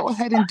 go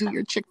ahead and do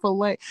your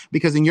Chick-fil-A.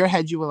 Because in your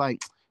head, you were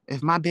like,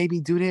 if my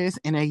baby do this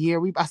in a year,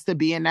 we about to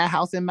be in that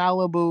house in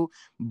Malibu.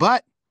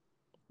 But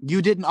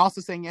you didn't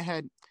also say in your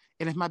head,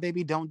 and if my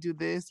baby don't do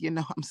this,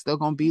 I'm still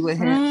going to be with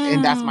him.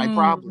 And that's my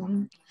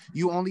problem.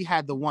 You only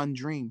had the one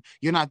dream.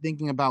 You're not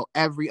thinking about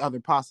every other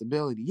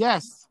possibility.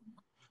 Yes.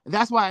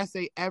 That's why I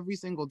say every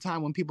single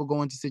time when people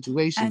go into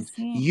situations,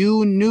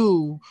 you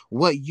knew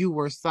what you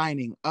were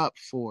signing up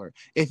for.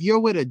 If you're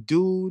with a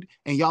dude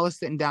and y'all are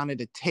sitting down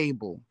at a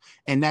table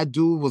and that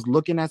dude was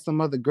looking at some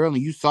other girl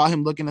and you saw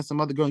him looking at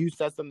some other girl and you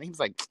said something, he was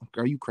like,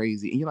 girl, you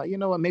crazy. And you're like, you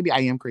know what? Maybe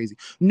I am crazy.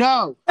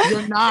 No,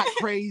 you're not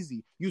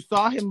crazy. You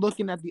saw him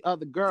looking at the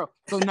other girl.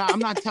 So now I'm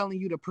not telling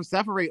you to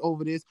perseverate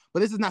over this, but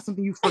this is not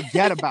something you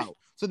forget about.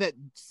 So that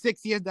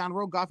 6 years down the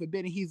road, God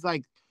forbid, and he's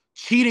like,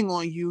 cheating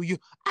on you,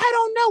 I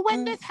don't know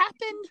when this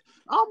happened.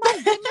 Oh my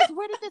goodness,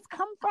 where did this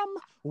come from?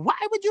 Why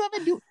would you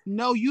ever do?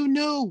 No, you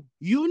knew.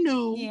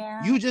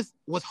 Yeah. You just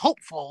was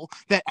hopeful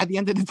that at the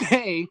end of the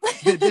day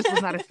that this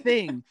was not a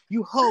thing.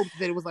 You hoped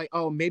that it was like,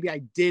 oh, maybe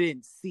I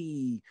didn't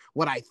see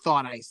what I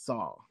thought I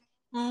saw.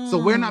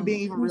 So we're not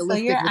being even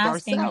realistic with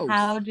ourselves.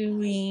 How do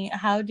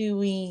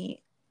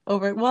we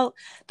over. Well,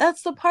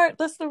 that's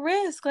the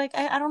risk. Like,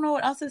 I don't know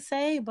what else to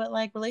say, but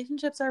like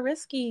relationships are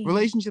risky.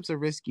 Relationships are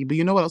risky, but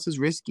you know what else is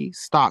risky?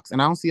 Stocks.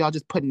 And I don't see y'all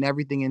just putting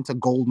everything into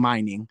gold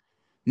mining.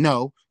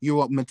 No, you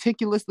will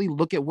meticulously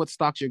look at what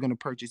stocks you're going to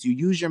purchase. You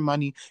use your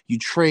money, you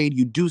trade,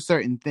 you do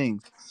certain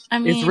things. I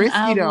It's mean, I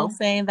risky will though.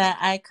 say that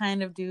I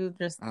kind of do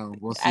just, Oh,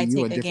 well, see, I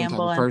you a take a different type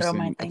gamble of and throw my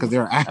person because things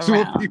there are actual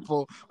around.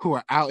 people who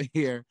are out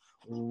here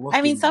I mean,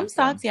 looking some at them.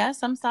 stocks, yeah,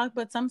 some stocks,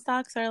 but some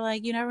stocks are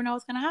like, you never know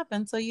what's going to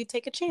happen. So you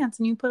take a chance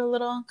and you put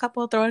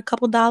throw a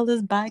couple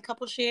dollars, buy a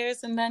couple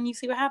shares, and then you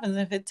see what happens.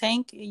 If it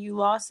tank, you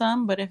lost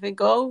some, but if it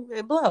go,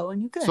 it blow,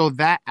 and you good. So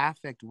that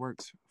affect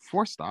works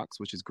for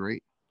stocks, which is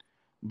great.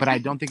 But I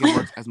don't think it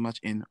works as much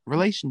in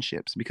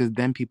relationships because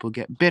then people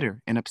get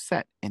bitter and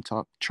upset and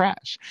talk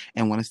trash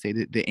and want to say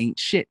that they ain't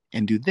shit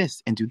and do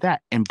this and do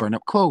that and burn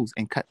up clothes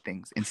and cut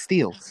things and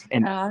steal.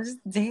 And I was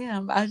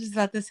just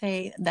about to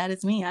say, that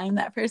is me. I'm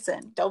that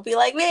person. Don't be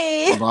like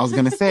me. Well, I was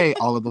going to say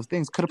all of those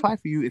things could apply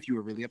for you if you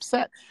were really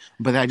upset.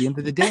 But at the end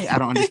of the day, I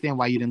don't understand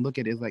why you didn't look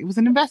at it as like, it was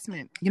an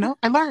investment. You know,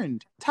 I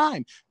learned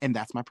time. And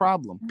that's my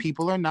problem.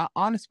 People are not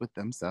honest with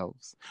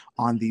themselves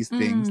on these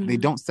things. They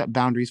don't set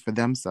boundaries for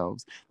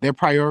themselves. Their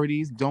priorities,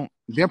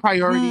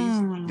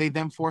 they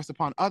then force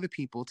upon other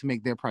people to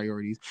make their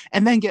priorities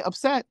and then get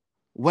upset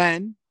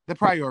when the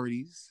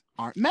priorities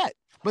aren't met.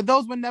 But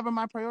those were never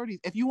my priorities.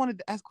 If you wanted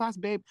the S-Class,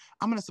 babe,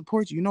 I'm going to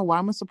support you. You know why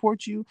I'm going to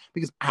support you?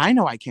 Because I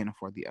know I can't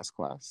afford the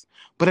S-Class.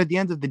 But at the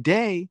end of the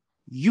day,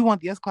 you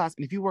want the S-Class.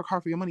 And if you work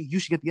hard for your money, you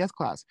should get the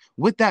S-Class.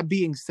 With that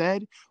being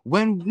said,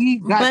 when we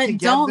got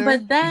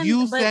together,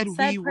 you said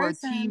we were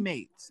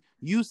teammates.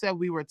 You said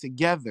we were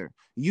together.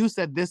 You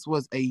said this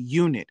was a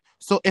unit.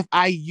 So if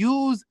I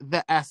use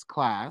the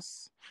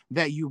S-Class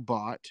that you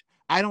bought,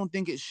 I don't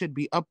think it should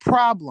be a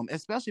problem,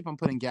 especially if I'm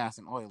putting gas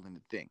and oil in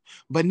the thing.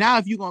 But now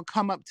if you're going to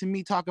come up to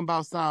me talking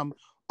about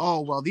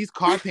these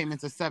car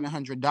payments are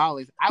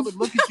 $700, I would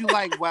look at you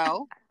like,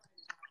 well,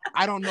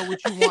 I don't know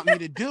what you want me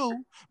to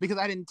do because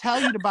I didn't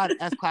tell you to buy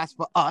the S-Class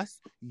for us.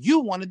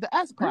 You wanted the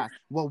S-Class.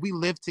 Well, we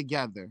live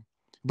together.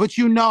 But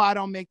you know I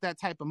don't make that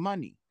type of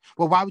money.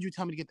 Well, why would you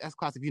tell me to get the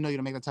S-Class if you know you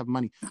don't make that type of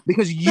money?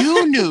 Because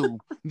you knew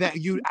that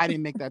I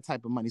didn't make that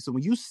type of money. So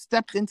when you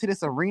stepped into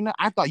this arena,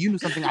 I thought you knew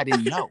something I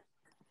didn't know.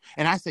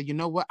 And I said, you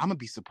know what? I'm going to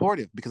be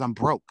supportive because I'm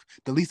broke.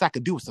 The least I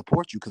could do is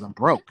support you because I'm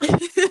broke.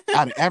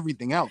 Out of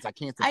everything else, I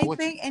can't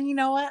support you. And you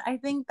know what? I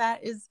think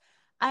that is,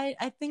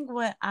 I think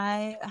what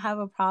I have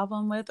a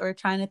problem with or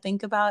trying to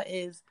think about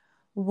is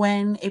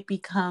when it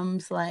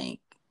becomes like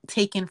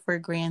taken for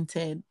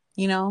granted,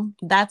 you know?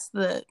 That's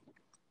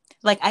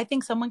like, I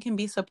think someone can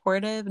be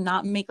supportive,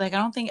 not make, like, I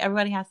don't think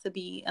everybody has to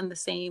be on the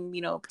same,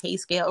 pay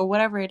scale or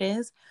whatever it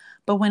is.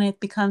 But when it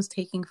becomes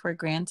taking for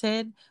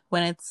granted,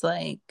 when it's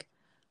like,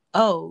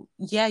 oh,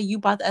 yeah, you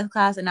bought the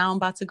S-Class and now I'm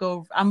about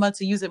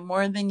to use it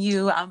more than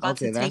you. I'm about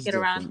to take it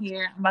around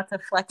here. I'm about to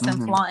flex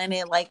and flaunt in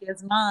it like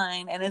it's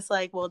mine. And it's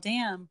like, well,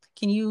 damn,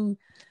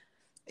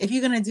 if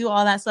you're going to do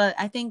all that. So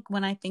I think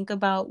when I think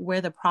about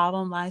where the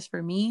problem lies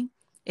for me,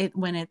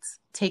 when it's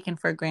taken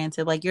for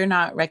granted, like you're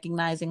not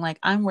recognizing, like,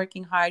 I'm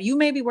working hard. You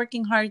may be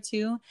working hard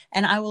too.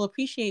 And I will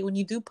appreciate when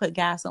you do put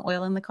gas and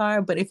oil in the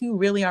car. But if you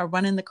really are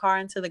running the car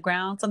into the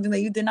ground, something that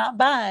you did not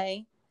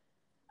buy,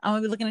 I'm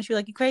going to be looking at you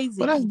like you're crazy.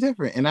 But that's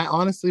different. And I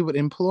honestly would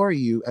implore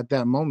you at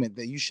that moment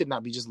that you should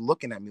not be just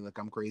looking at me like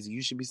I'm crazy.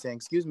 You should be saying,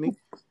 excuse me,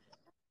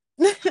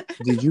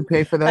 did you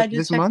pay for that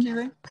this month?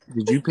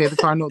 Did you pay the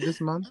car note this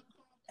month?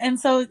 And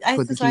so I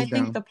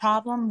think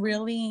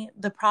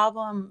the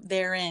problem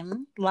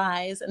therein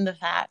lies in the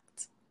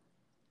fact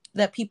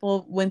that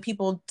when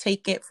people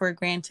take it for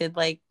granted,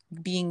 like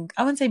I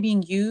wouldn't say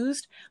being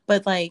used,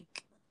 but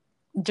like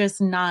just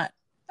not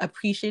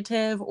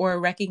appreciative or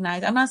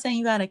recognize. I'm not saying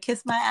you gotta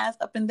kiss my ass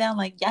up and down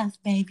like, yes,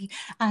 baby,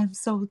 I'm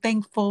so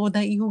thankful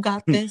that you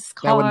got this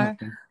car.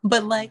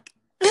 But like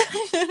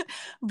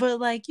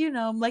like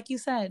you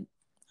said,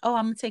 oh,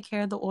 I'm gonna take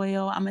care of the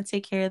oil, I'm gonna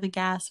take care of the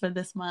gas for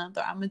this month,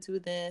 or I'm gonna do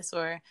this,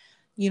 or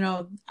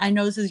I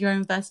know this is your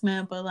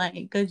investment, but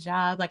like, good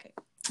job, like,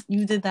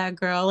 you did that,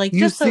 girl. Like,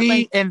 you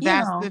see, and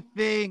that's the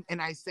thing.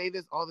 And I say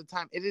this all the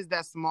time. It is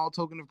that small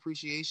token of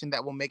appreciation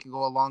that will make it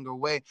go a longer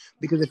way.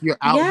 Because if you're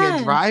out here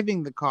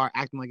driving the car,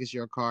 acting like it's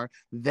your car,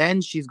 then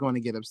she's going to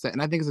get upset.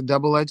 And I think it's a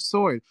double-edged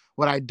sword.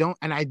 I do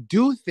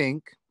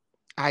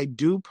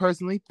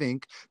personally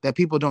think that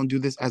people don't do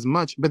this as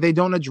much, but they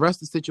don't address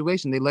the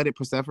situation. They let it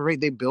perseverate.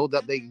 They build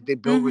up. They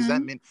build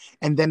resentment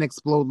and then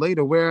explode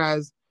later.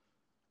 Whereas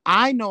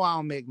I know I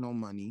don't make no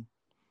money.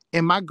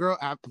 And my girl,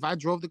 if I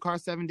drove the car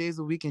 7 days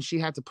a week and she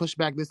had to push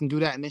back this and do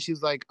that, and then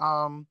she's like,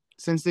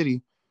 Sin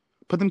City,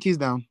 put them keys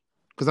down,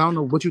 because I don't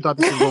know what you thought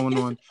this was going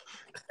on.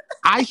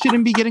 I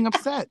shouldn't be getting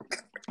upset.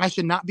 I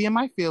should not be in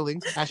my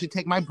feelings. I should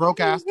take my broke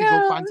ass to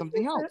go find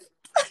something else.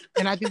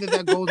 And I think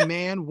that goes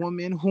man,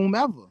 woman,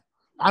 whomever.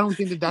 I don't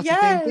think that that's the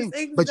same Yes,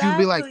 thing. But you'd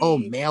be like, oh,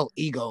 exactly. male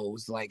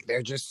egos, like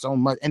they're just so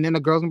much. And then the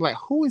girls would be like,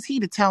 who is he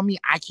to tell me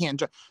I can't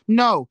drive?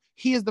 No,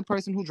 he is the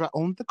person who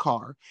owns the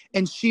car,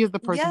 and she is the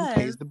person who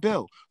pays Yes. the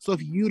bill. So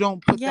if you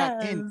don't put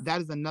that in, Yes.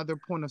 that is another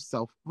point of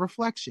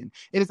self-reflection.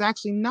 It is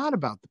actually not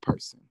about the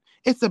person.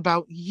 It's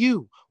about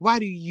you. Why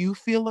do you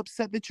feel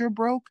upset that you're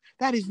broke?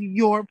 That is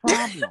your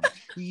problem.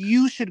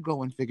 You should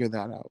go and figure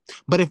that out.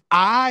 But if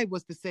I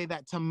was to say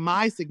that to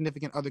my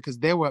significant other because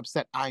they were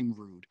upset, I'm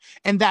rude.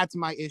 And that's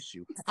my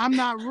issue. I'm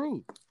not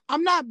rude.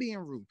 I'm not being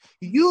rude.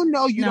 You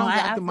know you No, don't I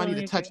got the money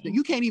to absolutely touch that. agree.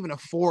 You can't even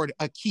afford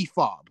a key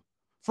fob.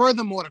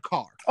 Furthermore, the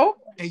car. Oh,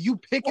 And you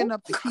picking oh.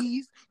 up the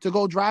keys to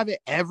go drive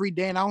it every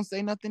day and I don't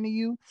say nothing to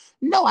you?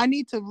 No, I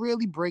need to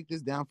really break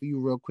this down for you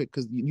real quick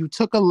because you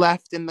took a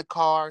left in the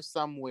car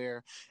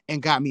somewhere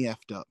and got me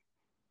effed up.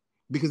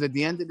 Because at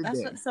the end of the That's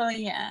day, what, so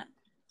yeah.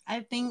 I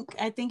think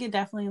it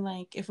definitely,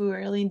 like, if we were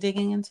really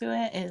digging into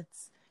it,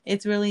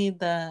 it's really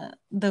the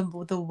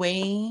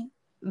way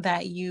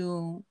that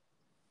you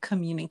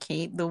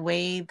communicate, the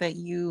way that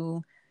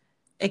you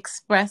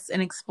express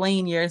and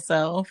explain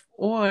yourself,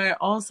 or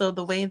also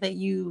the way that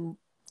you,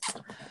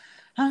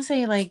 I would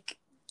say, like,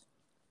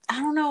 I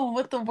don't know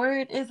what the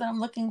word is that I'm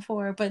looking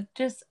for, but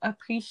just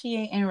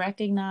appreciate and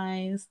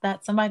recognize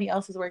that somebody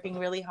else is working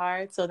really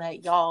hard so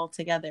that y'all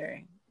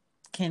together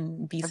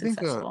can be I think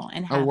successful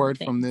and a have the word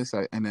from things.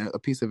 this and a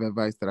piece of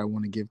advice that I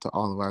want to give to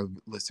all of our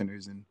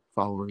listeners and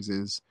followers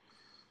is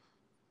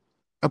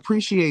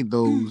appreciate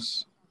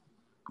those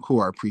who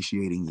are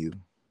appreciating you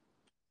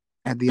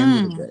at the end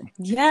of the day.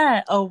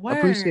 Yeah, a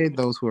Appreciate word.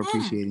 those who are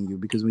appreciating you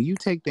because when you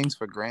take things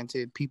for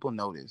granted, people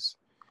notice.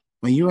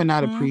 When you are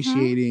not Mm-hmm.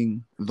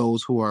 appreciating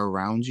those who are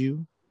around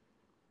you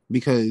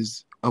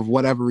because of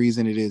whatever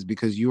reason it is,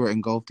 because you are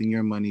engulfed in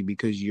your money,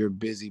 because you're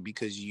busy,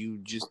 because you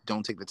just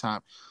don't take the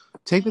time.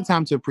 Take the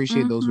time to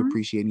appreciate those who are Mm-hmm.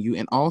 appreciating you.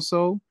 And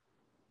also,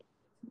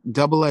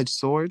 double-edged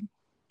sword,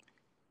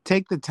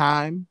 take the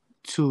time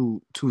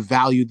to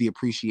value the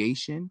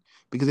appreciation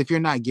because if you're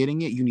not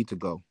getting it, you need to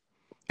go.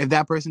 If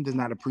that person does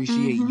not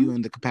appreciate Mm-hmm. you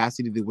and the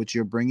capacity that what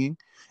you're bringing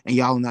and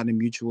y'all are not in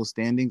mutual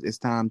standings, it's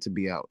time to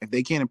be out. If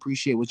they can't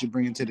appreciate what you're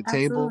bringing to the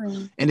table,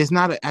 Absolutely. and it's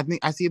not I think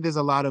I see there's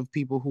a lot of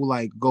people who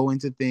like go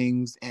into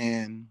things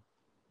and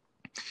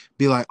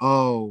be like,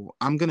 oh,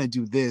 I'm gonna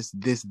do this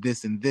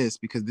and this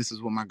because this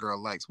is what my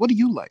girl likes. What do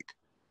you like?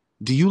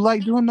 Do you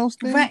like doing those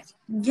Right. things?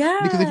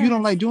 Because if you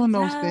don't Yes. like doing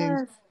those things,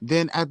 Yes.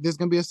 then there's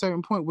gonna be a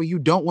certain point where you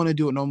don't want to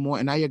do it no more,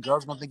 and now your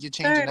girl's gonna think you're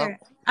changing up. Sir,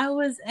 I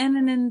was in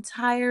an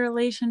entire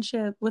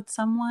relationship with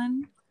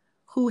someone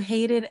who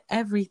hated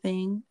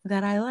everything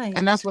that I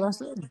And that's liked. what I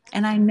said.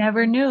 And I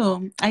never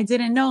knew. I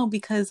didn't know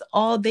because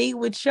all they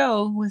would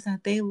show was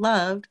that they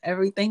loved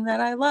everything that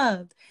I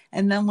loved.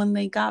 And then when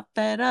they got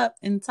fed up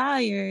and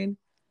tired,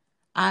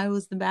 I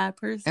was the bad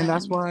And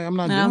that's person. why I'm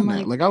not And I'm doing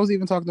that. like, Like I was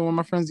even talking to one of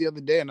my friends the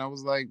other day, and I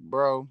was like,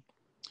 bro,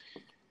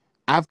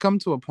 I've come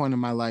to a point in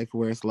my life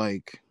where it's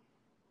like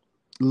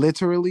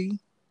literally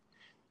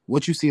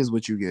what you see is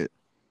what you get.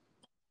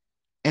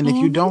 And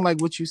if you mm-hmm. don't like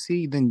what you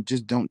see, then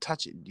just don't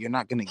touch it. You're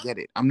not gonna get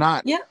it.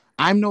 Yep,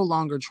 I'm no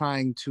longer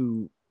trying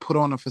to put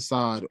on a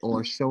facade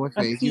or show a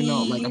face,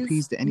 like appease.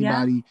 appease to Yeah.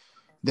 anybody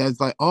that's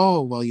like,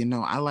 oh, well,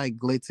 I like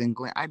glitz and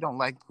glam. I don't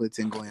like glitz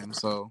and glam.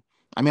 So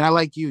I mean I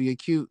like you, you're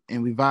cute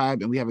and we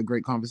vibe and we have a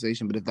great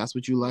conversation. But if that's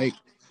what you like,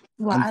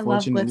 Well, I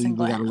love glitz unfortunately and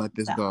we gotta glam. let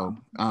this So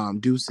go.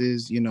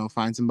 Deuces,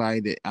 find somebody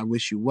that I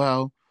wish you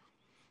well.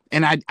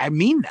 And I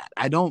mean that.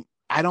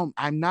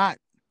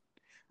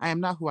 I am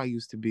not who I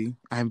used to be.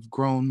 I've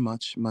grown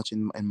much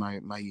in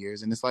my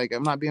years. And it's like,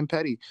 I'm not being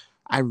petty.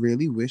 I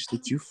really wish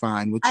that you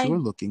find what you I are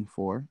looking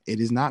for. It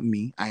is not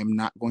me. I am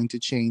not going to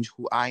change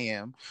who I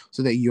am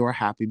so that you're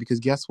happy because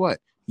guess what?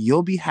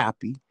 You'll be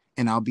happy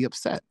and I'll be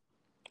upset.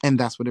 And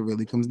that's what it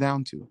really comes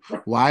down to.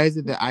 Why is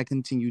it that I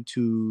continue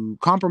to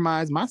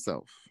compromise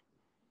myself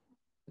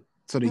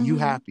so that you mhm.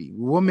 happy?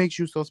 What makes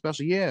you so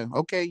special? Yeah,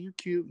 okay, you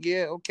cute.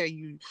 Yeah, okay,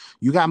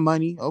 you got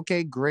money.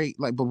 Okay, great.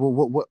 Like, but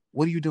what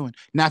are you doing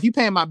now? If you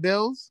paying my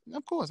bills,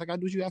 of course I gotta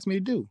do what you asked me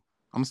to do.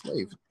 I'm a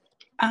slave.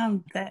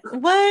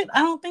 What? I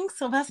don't think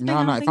so. That's the thing.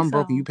 No, I no. don't If think I'm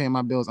broke and you so. paying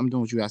my bills, I'm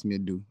doing what you asked me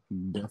to do.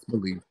 Best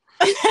believe.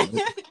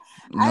 But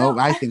I no, don't.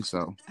 I think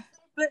so.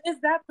 But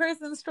it's that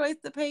person's choice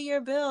to pay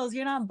your bills.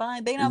 You're not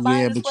buying. They're not Yeah,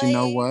 buying a but you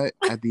know slave. what?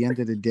 At the end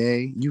of the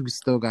day, you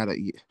still gotta.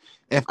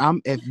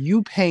 If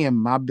you paying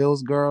my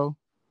bills, girl,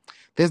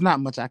 there's not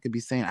much I could be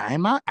saying. I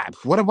am not.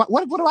 What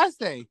do I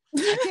say?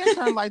 I can't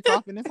turn lights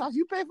off in this house.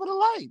 You pay for the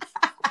lights.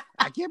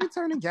 I can't be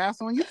turning gas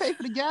on. You pay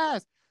for the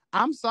gas.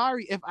 I'm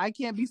sorry if I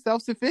can't be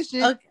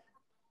self-sufficient. Okay.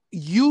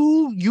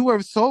 You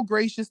are so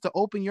gracious to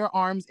open your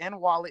arms and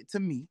wallet to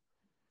me.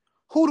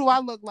 Who do I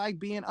look like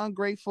being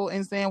ungrateful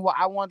and saying, "Well,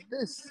 I want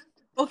this"?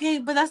 Okay,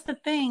 but that's the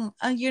thing.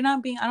 You're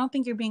not being. I don't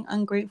think you're being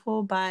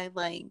ungrateful by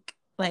like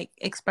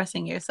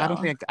expressing I don't yourself.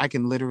 think I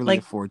can literally Like,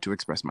 afford to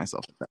express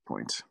myself at that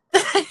point.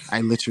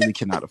 I literally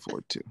cannot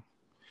afford to.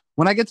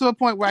 When I get to a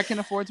point where I can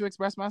afford to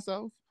express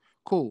myself,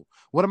 cool.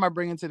 What am I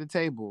bringing to the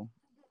table?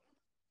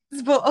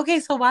 but okay.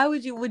 So why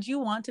would you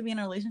want to be in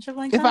a relationship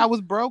like If I that?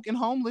 was broke and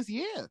homeless,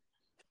 yeah.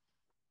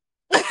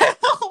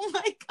 Oh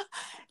my God.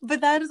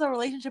 But that is a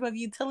relationship of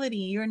utility.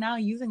 You're now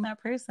using that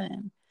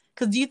person.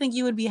 Because do you think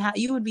you would be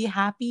you would be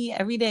happy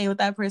every day with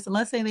that person?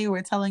 Let's say they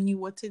were telling you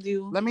what to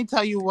do, Let me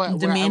tell you where I would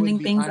demanding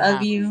be things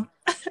of you.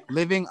 unhappy.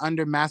 Living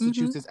under Mm-hmm.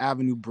 Massachusetts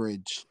Avenue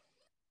Bridge,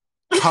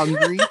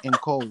 hungry and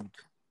cold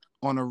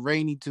on a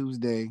rainy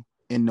Tuesday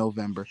in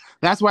November.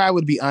 That's where I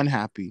would be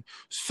unhappy.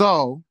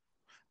 So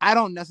I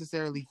don't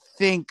necessarily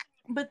think.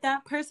 But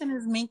that person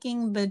is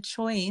making the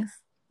choice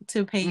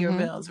to pay your Mm-hmm.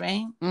 bills,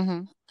 right?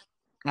 Mm-hmm.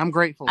 I'm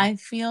grateful. I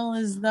feel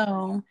as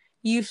though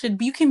you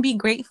can be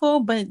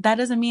grateful, but that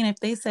doesn't mean if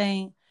they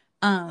say,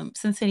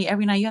 Sin City,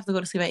 every night you have to go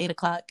to sleep at 8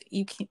 o'clock.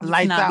 You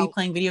Lights cannot be out.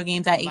 playing video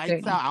games at eight Lights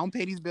thirty. out. I don't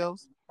pay these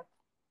bills.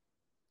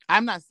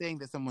 I'm not saying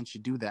that someone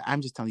should do that.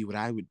 I'm just telling you what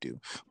I would do.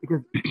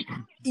 Because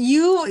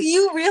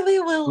You really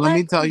will let let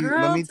me tell a you. Let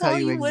girl me tell tell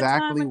you you what time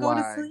exactly to go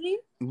to why. sleep?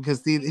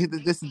 Because see,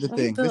 this is the We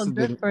thing. feel This is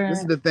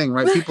different. the thing,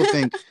 right? People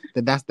think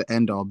that that's the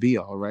end all be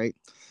all, right?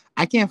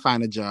 I can't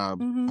find a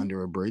job Mm-hmm.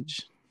 under a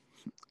bridge.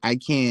 I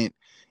can't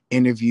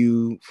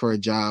interview for a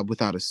job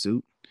without a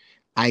suit.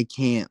 I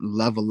can't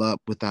level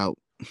up without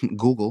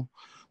Google.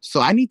 So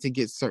I need to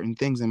get certain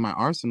things in my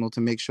arsenal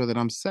to make sure that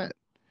I'm set.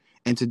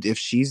 And if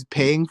she's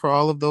paying for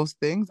all of those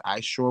things, I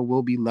sure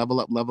will be level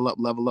up, level up,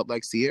 level up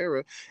like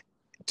Sierra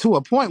to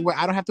a point where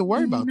I don't have to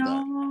worry about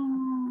that.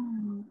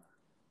 No.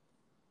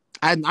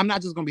 I'm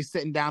not just going to be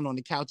sitting down on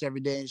the couch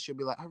every day and she'll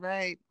be like, all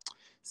right,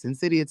 Sin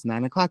City, it's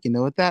 9 o'clock. You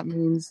know what that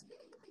means?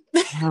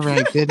 All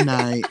right, good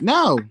night.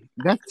 No,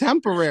 that's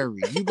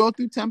temporary. You go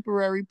through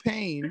temporary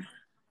pain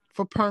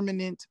for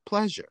permanent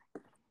pleasure.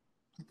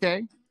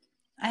 Okay?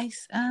 I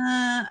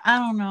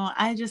don't know.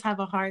 I just have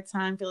a hard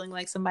time feeling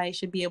like somebody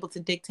should be able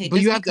to dictate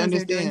But you just have to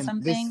because they're doing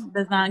understand this. something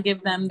does not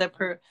give them the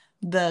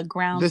The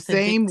grounds to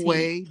same dictate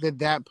way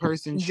that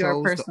person your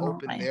chose to personal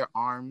open life. their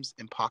arms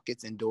and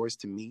pockets and doors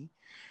to me,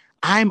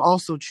 I'm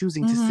also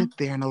choosing to Mm-hmm. sit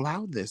there and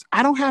allow this.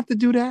 I don't have to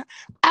do that.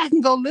 I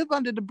can go live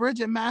under the bridge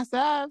at Mass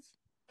Ave.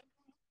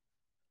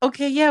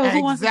 Okay, yeah, but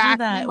who wants to do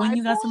Exactly that when my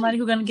you got somebody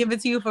point. who's gonna give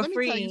it to you for Let me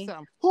tell you free?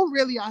 something. Who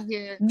really out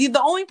here?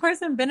 The only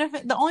person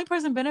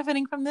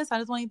benefiting from this, I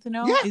just want you to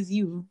know, Yeah. is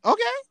you.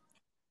 Okay.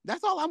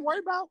 That's all I'm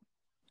worried about.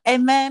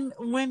 And then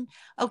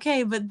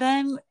but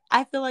then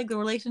I feel like the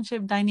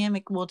relationship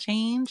dynamic will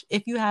change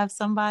if you have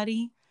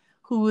somebody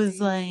who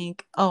is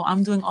like, oh,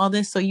 I'm doing all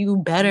this, so you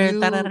better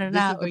da da da This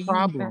da, is the or you better.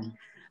 problem.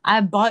 I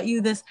bought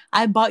you this.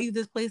 I bought you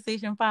this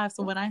PlayStation 5.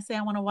 So when I say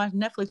I want to watch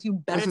Netflix, you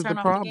This better is the turn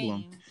off the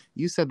problem. game.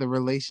 You said the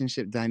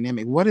relationship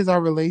dynamic. What is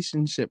our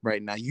relationship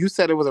right now? You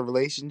said it was a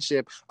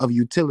relationship of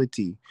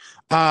utility.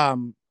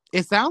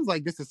 It sounds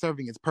like this is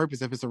serving its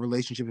purpose if it's a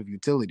relationship of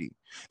utility.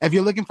 If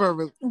you're looking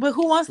for But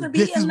who wants to be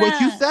this is in what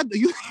you that? said.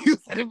 You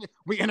said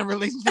we're in a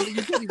relationship of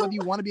utility, whether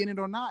you want to be in it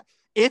or not.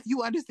 If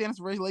you understand it's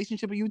a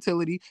relationship of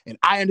utility, and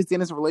I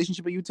understand it's a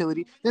relationship of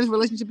utility, then it's a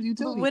relationship of But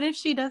utility. what if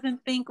she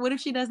doesn't think? What if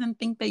she doesn't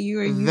think that you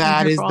are using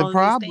That her for is the all of these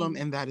problem, things?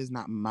 and that is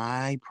not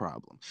my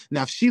problem.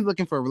 Now, if she's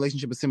looking for a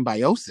relationship of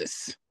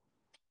symbiosis,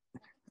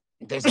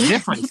 there's a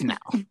difference now.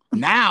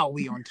 Now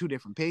we are on two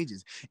different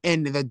pages.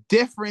 And the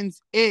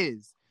difference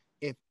is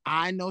if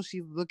I know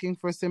she's looking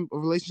for a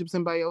relationship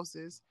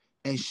symbiosis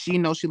and she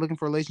knows she's looking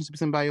for a relationship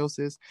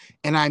symbiosis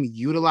and I'm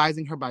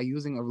utilizing her by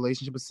using a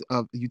relationship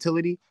of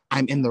utility,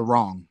 I'm in the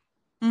wrong.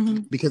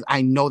 Mm-hmm. Because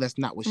I know that's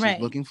not what she's Right.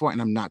 looking for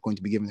and I'm not going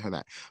to be giving her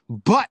that.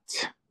 But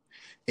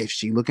if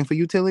she's looking for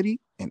utility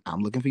and I'm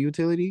looking for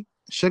utility,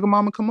 sugar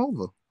mama, come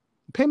over.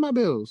 Pay my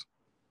bills.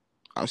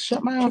 I'll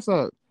shut my ass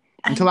up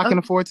until I can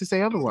afford to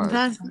say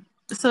otherwise.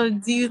 So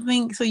do you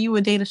think so you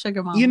would date a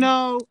sugar mama? You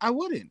know, I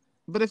wouldn't.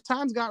 But if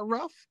times got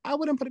rough, I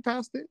wouldn't put it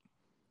past it.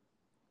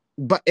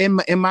 But in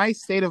my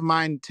state of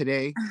mind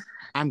today,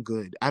 I'm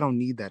good. I don't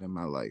need that in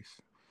my life.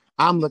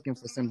 I'm looking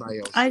for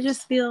symbiosis. I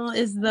just feel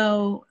as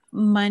though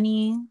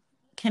money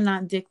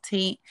cannot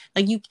dictate.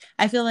 Like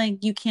I feel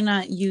like you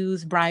cannot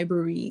use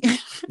bribery,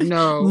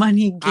 No,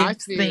 money I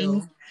gifts feel.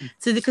 things.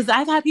 Because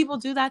I've had people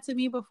do that to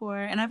me before,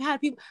 and I've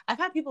had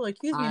people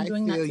accuse me of I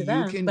doing that feel to you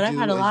them. can But I've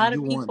had do a as lot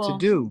you of want to people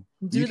do.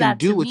 You do can that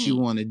do to what you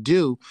me. want to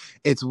do.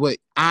 It's what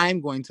I'm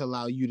going to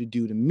allow you to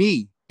do to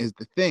me is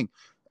the thing.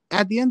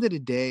 At the end of the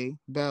day,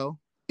 Belle,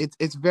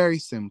 it's very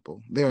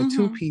simple. There are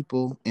two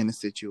people in a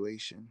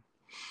situation.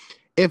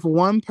 If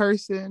one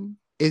person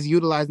is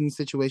utilizing the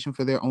situation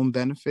for their own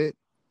benefit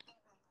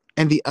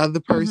and the other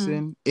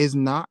person is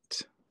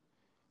not,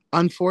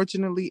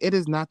 unfortunately, it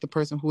is not the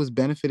person who is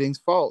benefiting's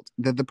fault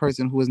that the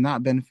person who is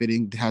not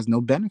benefiting has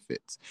no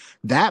benefits.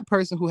 That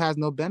person who has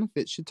no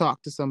benefits should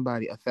talk to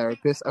somebody, a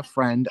therapist, a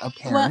friend, a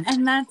parent. Well,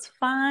 and that's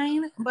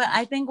fine. But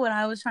I think what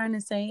I was trying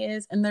to say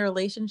is in the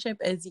relationship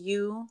as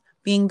you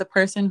being the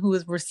person who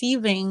is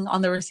receiving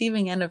on the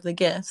receiving end of the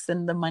gifts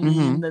and the money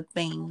and the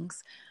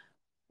things,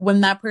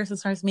 when that person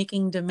starts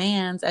making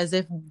demands as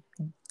if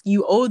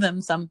you owe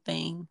them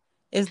something,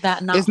 is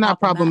that not It's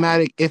not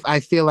problematic if I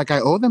feel like I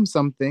owe them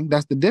something.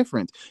 That's the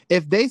difference.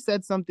 If they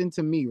said something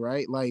to me,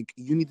 right, like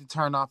you need to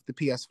turn off the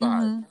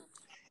PS5,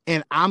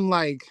 and I'm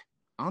like,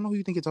 I don't know who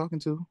you think you're talking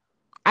to.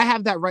 I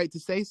have that right to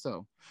say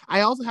so.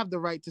 I also have the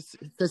right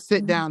to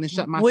sit down and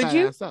shut my Would fat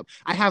you? ass up.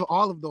 I have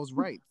all of those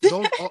rights.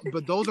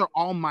 But those are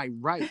all my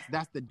rights.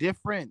 That's the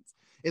difference.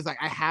 It's like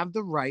I have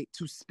the right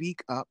to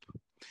speak up.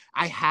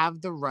 I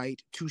have the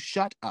right to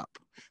shut up.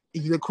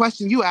 The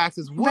question you asked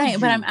is, would Right,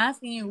 but I'm you?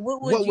 asking you,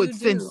 what would What you would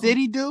Sin do?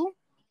 City do?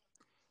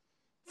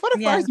 For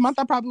the Yes. first month,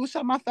 I probably would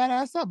shut my fat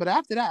ass up. But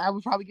after that, I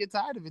would probably get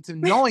tired of it. To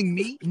knowing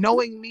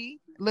me,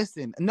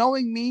 listen,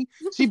 knowing me,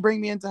 she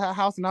bring me into her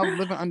house and I was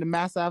living under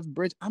Mass Ave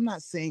Bridge. I'm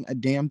not saying a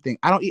damn thing.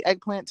 I don't eat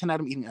eggplant. Tonight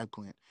I'm eating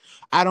eggplant.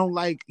 I don't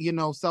like,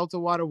 seltzer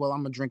water. Well, I'm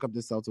gonna drink up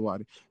this seltzer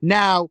water.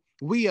 Now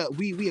we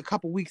a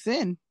couple weeks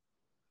in.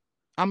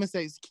 I'm gonna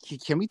say,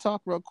 can we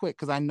talk real quick?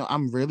 Because I know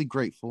I'm really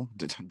grateful.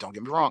 Don't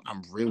get me wrong,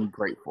 I'm really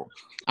grateful.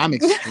 I'm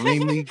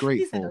extremely He said,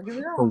 grateful don't get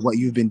me for wrong. what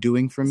you've been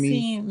doing for me.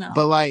 See, no.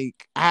 But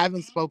like, I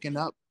haven't spoken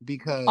up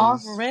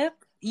Off because rip,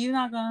 you're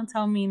not gonna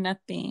tell me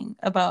nothing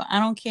about. I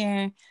don't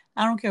care.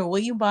 I don't care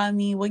what you bought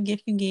me, what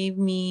gift you gave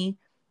me.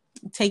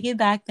 Take it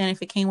back then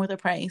if it came with a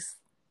price,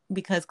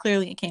 because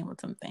clearly it came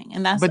with something.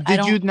 And that's But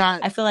did you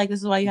not? I feel like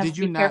this is why you have Did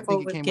to you be not think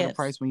careful it with came with a gifts.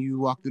 price when you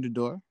walked through the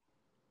door?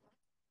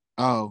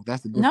 Oh,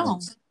 that's the No,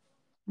 difference.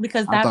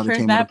 because I thought it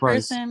came with a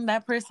price.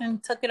 that person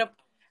took it up.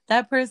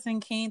 That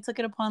person took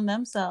it upon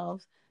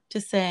themselves to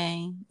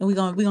say, we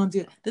gonna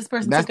do it. This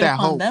person That's took it that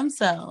upon hope.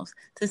 themselves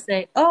to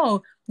say,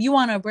 oh, you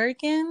want a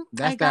Birkin?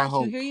 That's I that got you.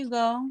 hope. Here you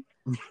go.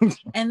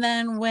 And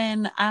then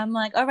when I'm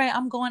like, all right,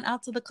 I'm going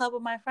out to the club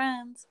with my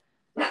friends,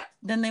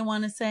 then they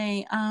want to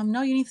say,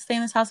 no, you need to stay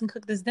in this house and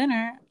cook this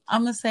dinner.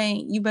 I'm gonna say,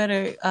 you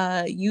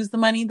better use the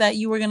money that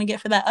you were gonna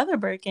get for that other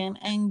Birkin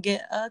and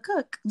get a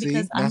cook,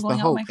 because See, I'm that's the going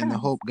out with my hope, and the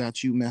friends. hope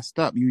got you messed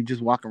up. You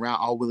just walk around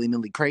all willy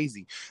nilly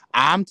crazy.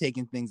 I'm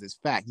taking things as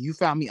fact. You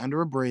found me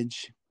under a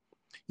bridge.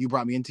 You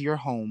brought me into your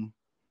home.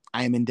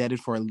 I am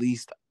indebted for at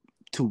least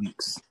 2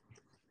 weeks.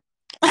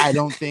 I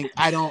don't.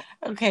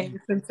 Okay,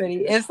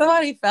 Cincinnati. If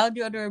somebody found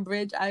you under a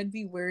bridge, I'd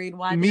be worried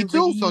why Me they're too.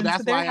 bringing you So into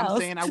that's their why I'm house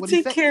saying I to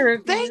wouldn't take say. care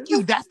of Thank you.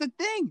 you. That's the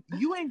thing.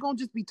 You ain't gonna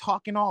just be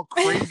talking all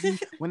crazy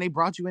when they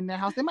brought you in their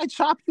house. They might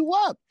chop you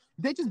up.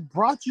 They just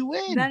brought you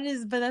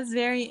in. But that's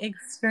very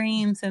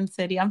extreme,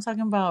 Cincinnati. I'm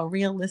talking about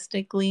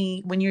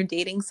realistically, when you're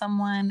dating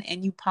someone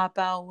and you pop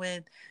out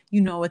with,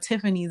 a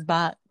Tiffany's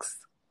box,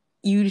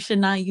 you should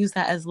not use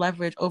that as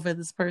leverage over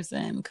this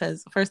person.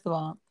 Because first of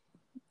all,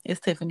 it's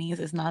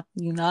Tiffany's. It's not,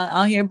 you're not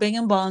out here big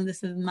and balling.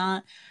 This is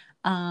not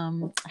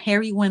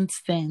Harry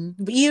Winston.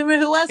 But even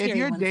if it was If Harry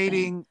you're Winston,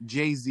 dating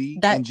Jay-Z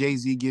that and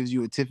Jay-Z gives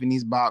you a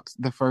Tiffany's box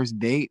the first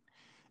date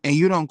and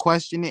you don't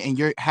question it and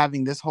you're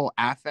having this whole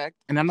affect,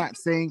 and I'm not I'm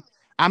saying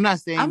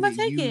gonna that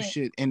take you it.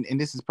 should, and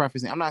this is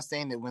prefacing, I'm not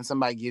saying that when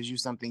somebody gives you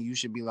something, you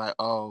should be like,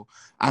 oh,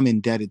 I'm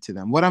indebted to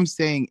them. What I'm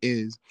saying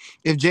is,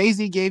 if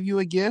Jay-Z gave you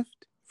a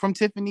gift from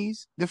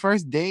Tiffany's the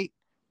first date,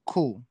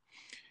 cool.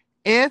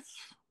 If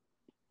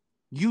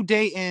you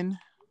dating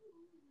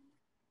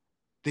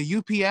the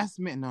UPS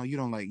man, no, you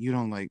don't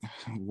like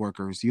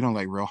workers. You don't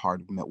like real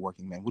hard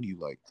working men. What do you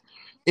like?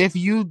 If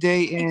you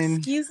dating,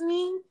 Excuse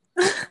me?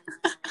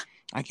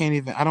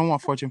 I don't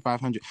want Fortune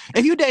 500.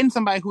 If you dating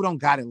somebody who don't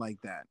got it like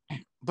that,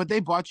 but they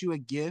bought you a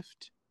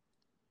gift,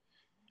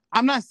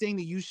 I'm not saying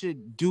that you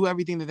should do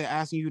everything that they're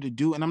asking you to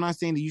do, and I'm not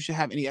saying that you should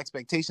have any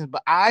expectations,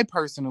 but I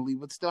personally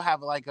would still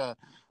have like a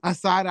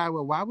side eye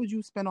where, why would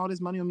you spend all this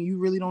money on me? You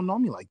really don't know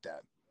me like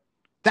that.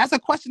 That's a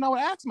question I would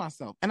ask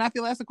myself. And I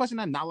feel that's a question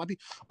that not a lot of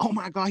people, oh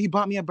my God, he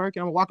bought me a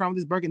Birkin. I'm gonna walk around with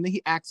this Birkin. And then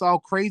he acts all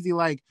crazy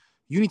like,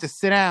 you need to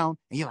sit down.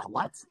 And you're like,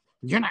 what?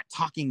 You're not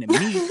talking to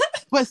me.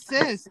 But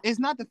sis, it's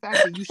not the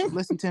fact that you should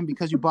listen to him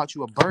because you bought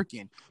you a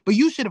Birkin. But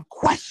you should have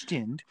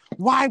questioned,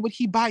 why would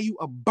he buy you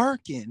a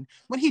Birkin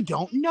when he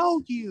don't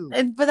know you?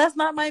 But that's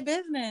not my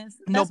business.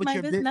 No, That's but my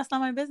business. That's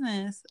not my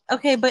business.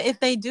 Okay, but if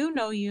they do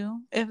know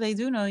you, they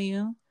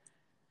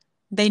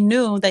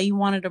knew that you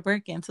wanted a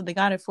Birkin, so they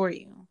got it for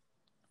you.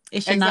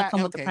 It should not Exactly.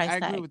 come with the Okay, price I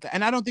agree tag. with that.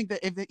 And I don't think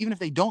that even if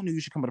they don't know,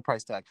 you should come with a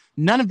price tag.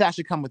 None of that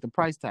should come with the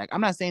price tag.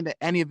 I'm not saying that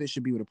any of it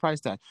should be with a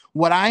price tag.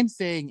 What I'm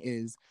saying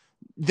is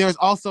there's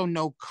also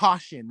no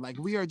caution. Like,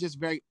 we are just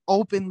very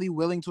openly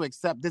willing to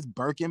accept this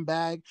Birkin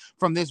bag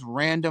from this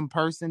random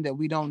person that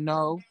we don't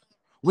know.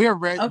 We are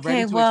ready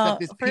Okay, to accept well,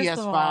 this first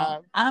of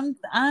all, PS5.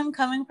 I'm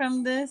coming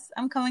from this.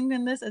 I'm coming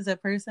from this as a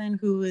person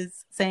who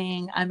is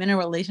saying I'm in a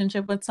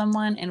relationship with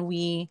someone and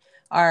we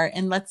are,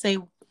 and let's say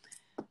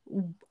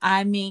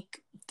I make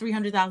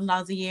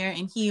 $300,000 a year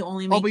and he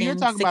only Oh, but you're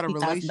making talking about a $60,000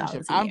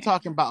 relationship. a I'm year.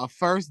 talking about a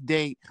first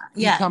date.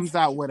 He Yes. comes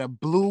out with a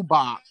blue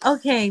box.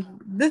 Okay,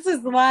 this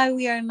is why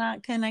we are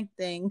not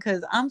connecting,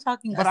 because I'm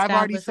talking But I've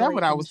already established said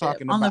what I was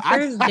relationship. talking On the about.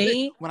 first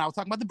date, When I was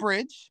talking about the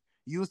bridge,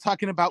 you was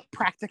talking about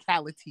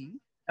practicality.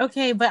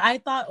 okay, but I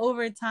thought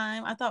over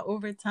time,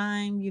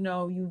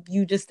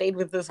 you just stayed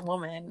with this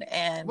woman Well,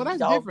 and that's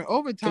y'all different.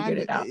 Over figured time,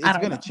 it out. I it's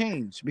don't going to know.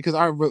 change because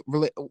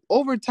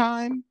over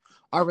time,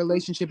 our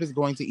relationship is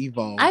going to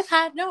evolve. I've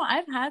had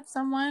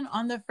someone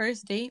on the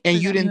first date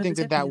And you present me didn't with a think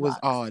that that Tiffany's was box.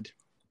 odd.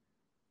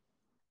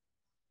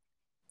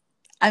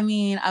 I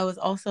mean, I was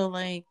also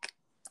like,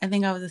 I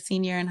think I was a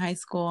senior in high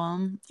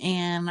school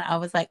and I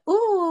was like,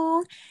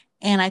 ooh,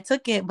 And I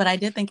took it, but I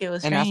did think it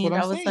was And that's what strange.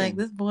 I'm I was like, saying.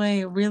 this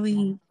boy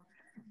really.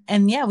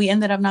 And yeah, we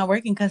ended up not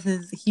working because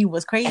he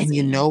was And you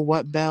crazy. know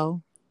what,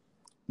 Belle?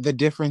 The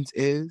difference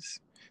is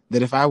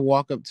that if I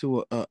walk up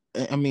to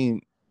I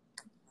mean,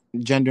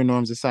 gender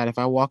norms aside, if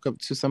I walk up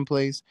to some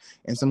place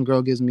and some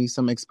girl gives me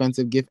some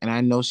expensive gift and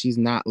I know she's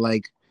not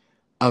like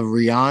a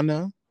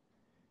Rihanna,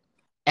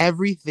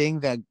 everything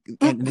that,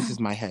 and this is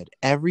my head,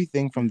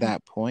 everything from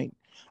that point,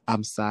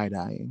 I'm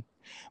side-eyeing.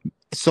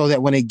 So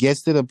that when it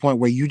gets to the point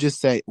where you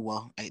just say,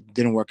 well, it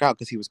didn't work out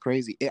because he was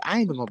crazy, I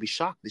ain't even gonna be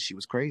shocked that she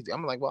was crazy.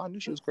 I'm like, well, I knew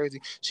she was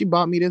crazy. She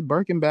bought me this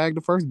Birkin bag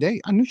the first day.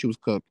 I knew she was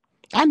cooked.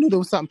 I knew there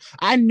was something.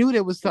 I knew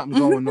there was something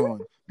going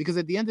on because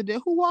at the end of the day,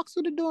 who walks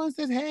through the door and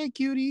says, hey,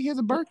 cutie, here's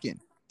a Birkin,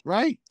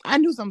 right? I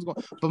knew something's going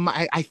on.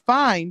 But I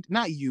find,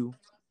 not you.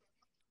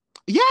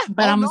 Yeah.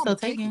 But Oh, I'm no, I'm still going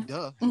to take it. taking.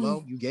 Duh.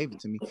 Hello. You gave it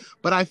to me.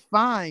 But I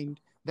find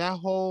that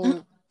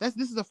whole, this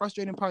is a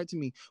frustrating part to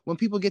me. When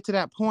people get to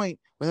that point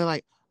where they're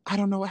like, I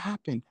don't know what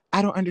happened.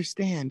 I don't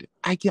understand.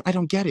 I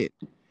don't get it.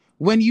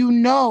 When you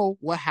know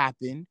what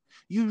happened,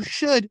 you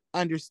should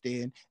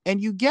understand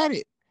and you get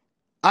it.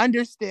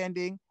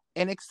 Understanding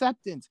and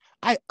acceptance.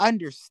 I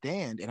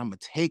understand, and I'm going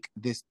to take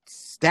this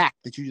stack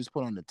that you just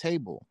put on the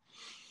table.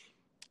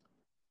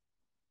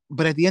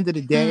 But at the end of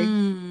the day,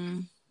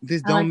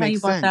 this I don't like how make you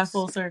brought that sense.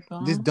 full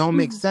circle. This don't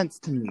make sense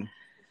to me.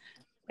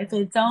 If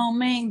it don't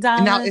make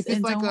And now, dollars, if it's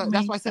it like don't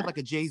that's why make I said sense. like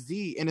a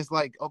Jay-Z, and it's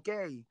like,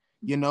 okay,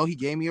 you know, he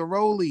gave me a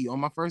rollie on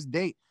my first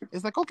date.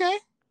 It's like, okay.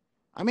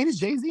 I mean, it's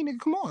Jay-Z, nigga.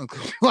 Come on.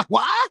 Like,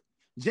 what?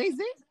 Jay-Z?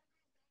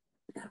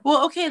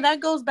 Well, okay, that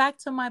goes back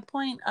to my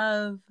point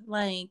of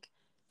like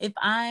if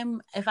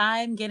I'm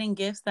getting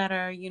gifts that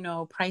are,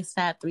 priced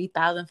at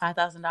 $3,000,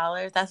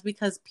 $5,000, that's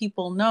because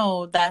people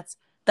know that's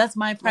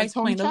my Like price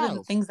Tony point. Those are the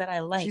Childs. things that I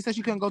She like. said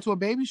she couldn't go to a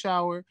baby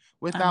shower I'm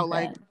without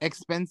like dead.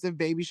 expensive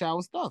baby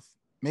shower stuff.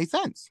 Made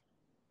sense.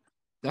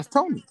 That's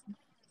Tony.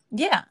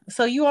 Yeah.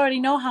 So you already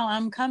know how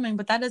I'm coming,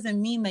 but that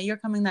doesn't mean that you're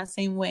coming that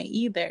same way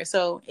either.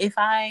 So if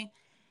I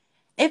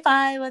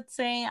let's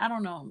say, I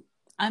don't know,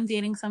 I'm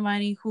dating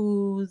somebody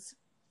who's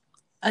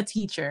a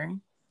teacher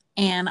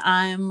and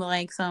I'm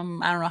like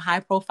some, I don't know, high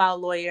profile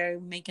lawyer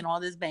making all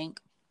this bank.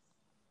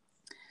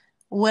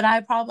 I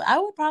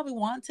would probably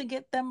want to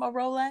get them a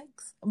Rolex,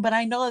 but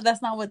I know that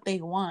that's not what they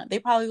want. They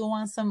probably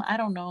want some, I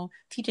don't know,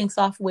 teaching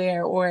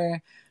software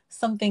or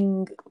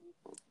something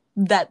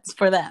that's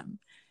for them.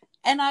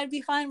 And I'd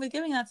be fine with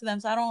giving that to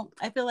them. So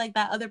I feel like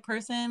that other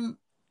person,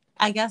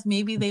 I guess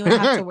maybe they would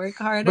have to work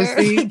But harder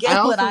see, to I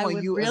get what also I want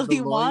would you as the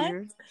really want,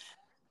 lawyer.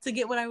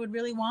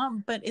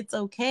 but it's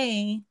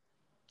okay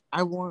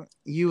I want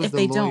you as if the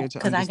they lawyer don't, to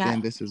because I got.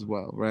 understand this as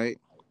well, right?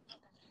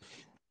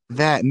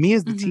 That me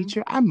as the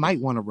teacher, I might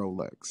want a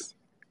Rolex.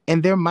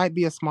 And there might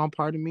be a small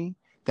part of me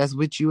that's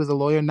with you as a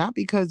lawyer, not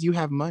because you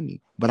have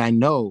money, but I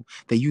know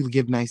that you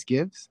give nice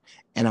gifts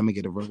and I'm gonna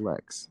get a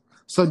Rolex.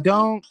 So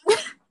don't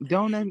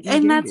And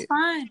negate that's it.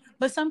 fine.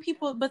 But some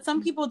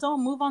people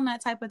don't move on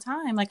that type of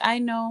time. Like I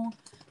know,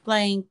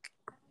 like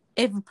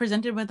if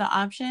presented with the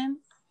option,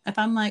 if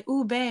I'm like,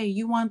 ooh, babe,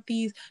 you want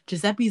these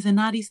Giuseppe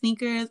Zanotti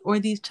sneakers or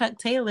these Chuck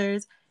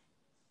Taylors?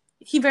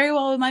 He very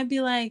well might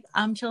be like,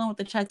 I'm chilling with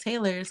the Chuck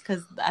Taylors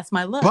because that's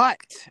my look. But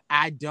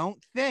I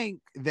don't think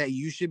that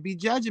you should be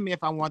judging me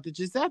if I want the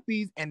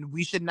Giuseppe's, and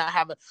we should not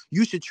have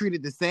you should treat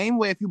it the same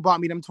way if you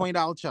bought me them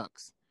 $20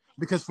 Chucks.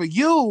 Because for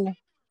you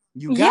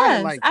got it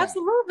Yes, like that.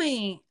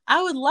 absolutely.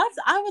 I would love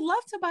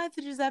to buy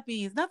the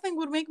Giuseppe's. Nothing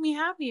would make me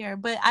happier,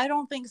 but I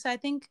don't think so. I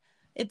think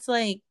it's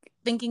like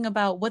thinking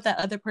about what that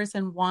other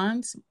person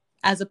wants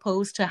as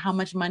opposed to how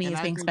much money And is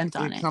I being think spent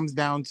on it it. comes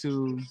down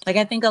to Like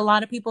I think a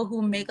lot of people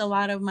who make a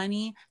lot of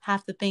money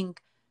have to think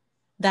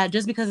that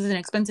just because it's an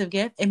expensive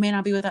gift, it may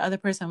not be what the other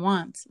person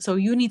wants. So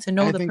you need to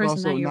know I the think person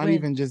also that you're not with.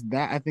 even just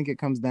that. I think it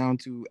comes down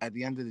to at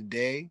the end of the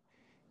day,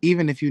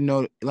 even if you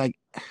know, like,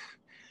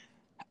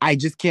 I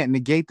just can't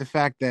negate the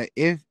fact that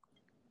if,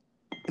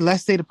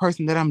 let's say, the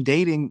person that I'm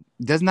dating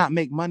does not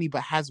make money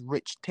but has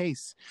rich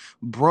taste,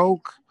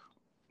 broke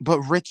but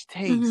rich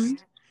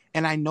taste,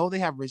 and I know they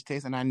have rich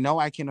taste, and I know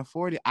I can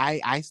afford it,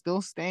 I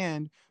still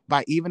stand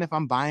by, even if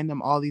I'm buying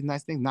them all these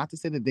nice things, not to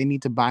say that they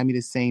need to buy me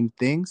the same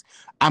things,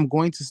 I'm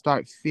going to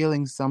start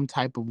feeling some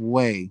type of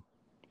way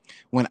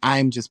when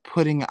I'm just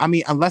putting, I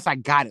mean, unless I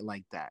got it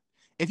like that.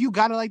 If you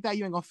got it like that,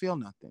 you ain't gonna feel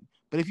nothing.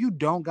 But if you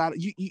don't got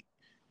it,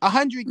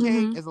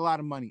 100K is a lot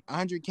of money.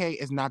 100K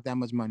is not that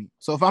much money.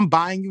 So if I'm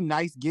buying you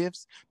nice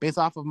gifts based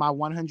off of my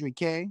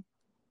 100K,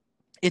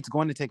 it's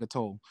going to take a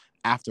toll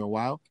after a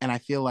while. And I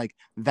feel like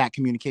that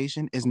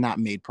communication is not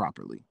made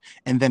properly.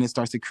 And then it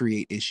starts to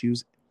create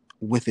issues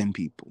within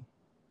people.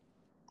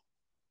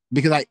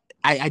 Because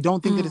I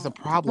don't think that it's a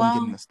problem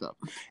getting Well, the stuff.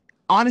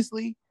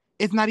 Honestly,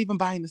 it's not even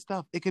buying the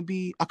stuff. It could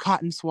be a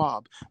cotton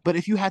swab. But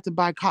if you had to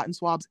buy cotton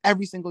swabs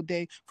every single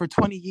day for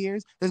 20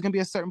 years, there's going to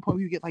be a certain point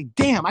where you get like,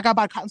 damn, I got to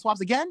buy cotton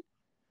swabs again?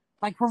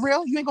 Like, for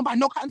real? You ain't going to buy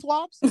no cotton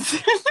swabs?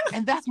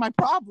 And that's my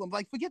problem.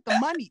 Like, forget the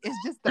money. It's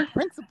just the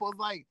principles.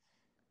 Like,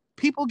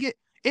 people get,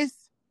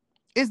 it's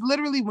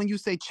literally when you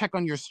say check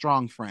on your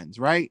strong friends,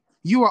 right?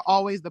 You are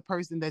always the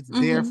person that's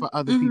there for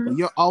other people.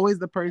 You're always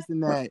the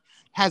person that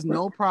has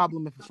no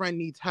problem if a friend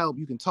needs help,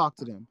 you can talk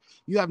to them.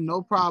 You have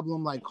no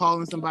problem like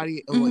calling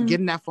somebody or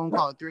getting that phone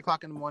call at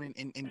 3:00 in the morning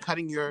and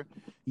cutting your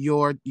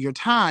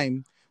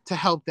time to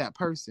help that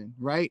person,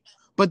 right?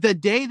 But the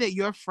day that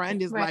your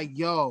friend is like,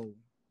 yo,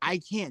 I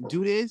can't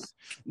do this,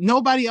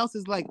 nobody else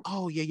is like,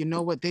 oh yeah, you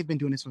know what? They've been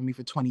doing this for me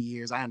for 20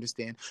 years. I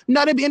understand.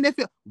 No, they be in their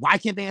field. Why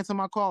can't they answer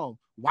my call?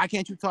 Why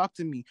can't you talk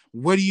to me?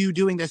 What are you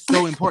doing that's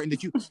so important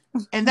that you?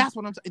 And that's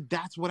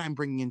what I'm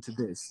bringing into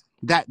this.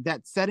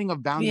 That setting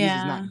of boundaries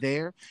is not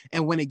there.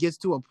 And when it gets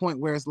to a point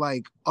where it's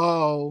like,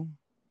 oh,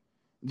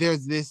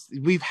 there's this,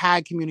 we've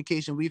had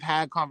communication, we've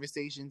had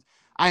conversations.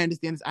 I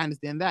understand this, I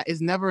understand that.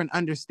 It's never an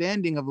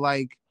understanding of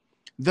like,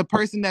 the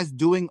person that's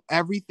doing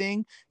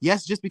everything,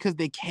 yes, just because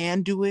they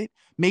can do it,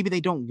 maybe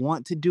they don't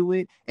want to do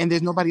it. And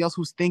there's nobody else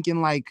who's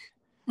thinking like,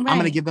 I'm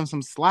going to give them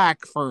some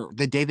slack for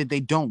the day that they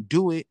don't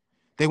do it.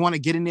 They want to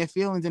get in their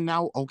feelings and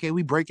now, okay,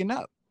 we breaking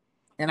up.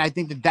 And I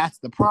think that that's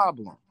the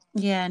problem.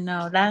 Yeah,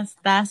 no,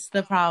 that's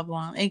the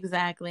problem.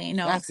 Exactly.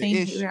 No, that's the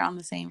issue. We're on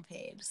the same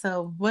page.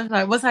 So what's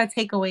our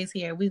takeaways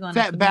here? We're going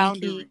to set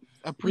boundaries.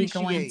 We're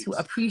going to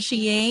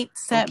appreciate,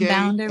 set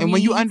boundaries. And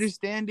when you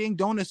understanding,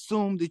 don't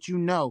assume that you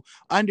know.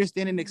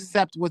 Understand and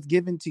accept what's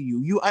given to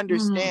you. You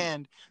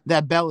understand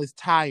that Belle is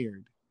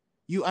tired.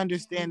 You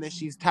understand that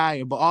she's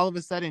tired, but all of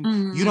a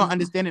sudden you don't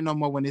understand it no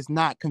more when it's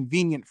not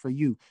convenient for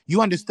you.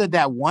 You understood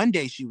that one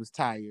day she was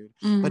tired,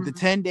 but the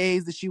 10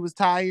 days that she was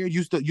tired,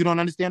 you don't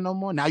understand no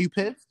more. Now you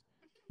pissed.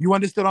 You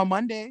understood on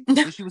Monday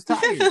that she was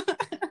tired.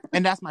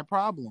 And that's my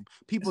problem.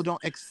 People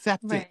don't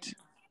accept it.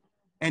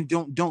 And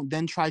don't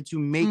then try to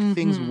make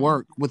things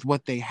work with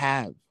what they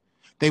have.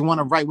 They want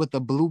to write with a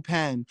blue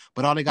pen,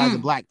 but all they got is a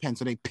black pen.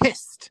 So they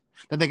pissed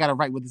that they got to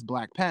write with this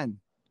black pen.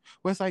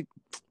 Where it's like,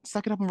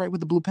 suck it up and write with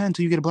the blue pen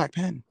until you get a black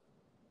pen.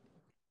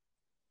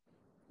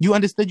 You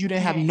understood you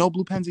didn't have no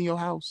blue pens in your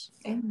house.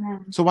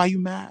 Amen. So why are you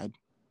mad?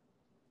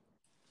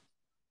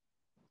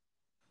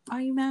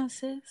 Are you mad,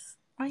 sis?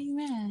 Are you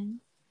mad?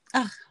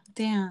 Ugh,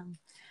 damn.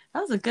 That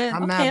was a good,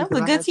 I'm that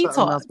was a good tea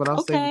talk. Else, but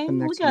I'll save it for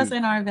next we got us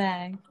in our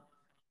bag.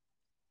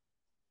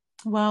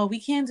 Well, we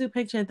can't do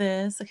picture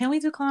this. Can we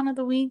do clown of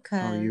the week?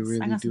 Because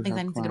I got some things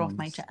I need to get off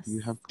my chest. You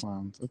have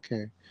clowns.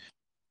 Okay.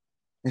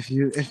 If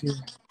you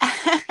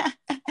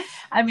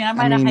I mean, I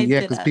might have hyped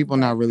it up. because people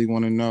not really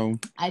want to know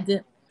I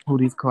did who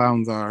these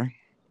clowns are,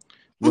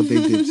 what they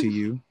did to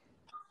you.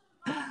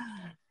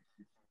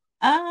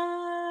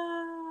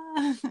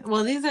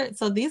 Well,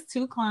 these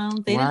two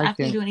clowns, they didn't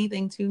actually do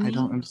anything to me. I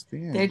don't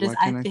understand. They're just,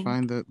 Why can't I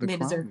find the they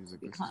clown deserve music?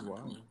 to be This is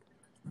wild.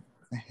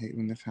 I hate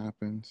when this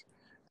happens.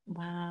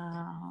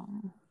 Wow.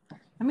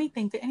 Let me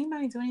think. Did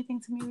anybody do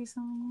anything to me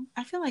recently?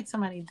 I feel like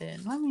somebody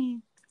did. Let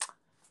me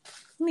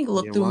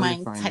look through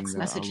my text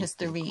message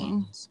history.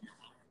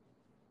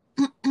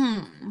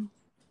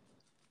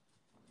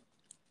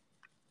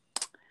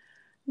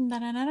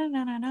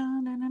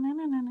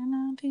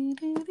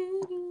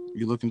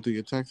 You're looking through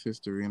your text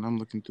history, and I'm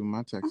looking through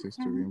my text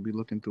history, and we're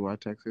looking through our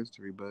text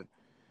history. But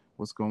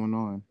what's going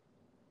on?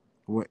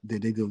 What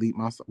did they delete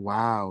my?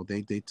 Wow,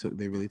 they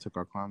really took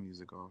our clown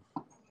music off.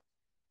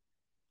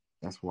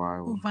 That's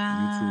wild. Wow.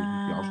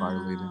 YouTube, y'all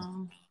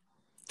violated.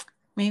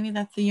 Maybe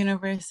that's the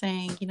universe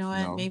saying, you know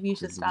what? No, maybe you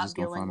should stop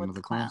dealing with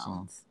the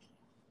clowns.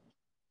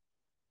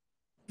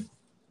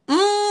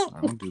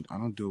 I don't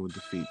do it with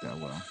the feet that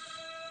well.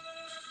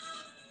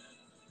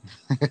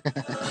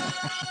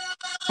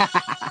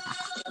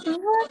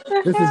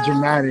 This is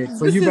dramatic.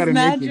 So you better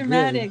make it good. This is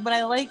dramatic, but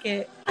I like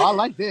it. I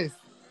like this.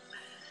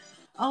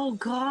 Oh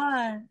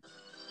God,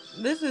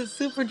 this is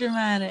super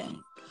dramatic.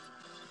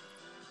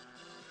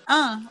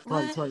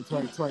 Twerk.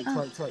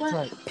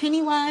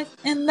 Pennywise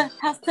in the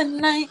house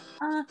tonight.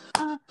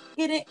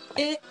 Get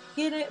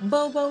it,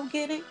 Bobo,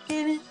 get it.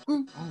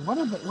 Oh, what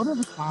are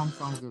the clown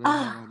songs that they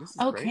have? This is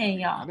okay,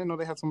 crazy. y'all. I didn't know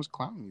they had so much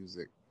clown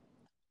music.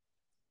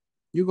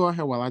 You go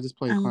ahead while I just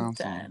play clown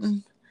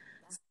songs.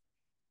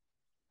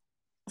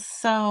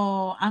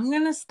 So I'm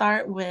going to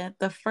start with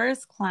the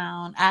first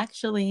clown.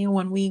 Actually,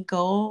 when we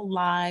go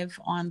live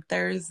on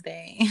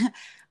Thursday,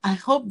 I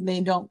hope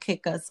they don't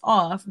kick us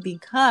off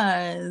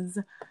because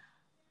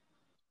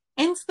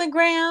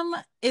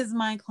Instagram is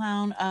my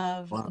clown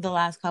of the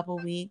last couple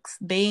weeks.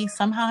 They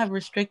somehow have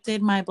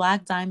restricted my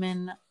Black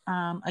Diamond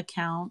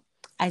account.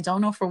 I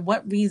don't know for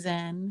what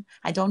reason.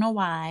 I don't know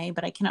why,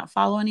 but I cannot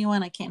follow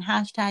anyone. I can't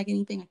hashtag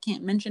anything. I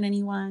can't mention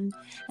anyone.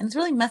 And it's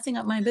really messing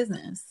up my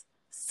business.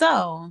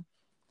 So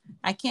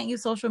I can't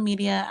use social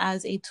media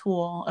as a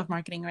tool of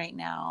marketing right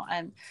now.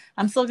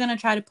 I'm still going to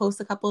try to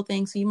post a couple of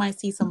things. So you might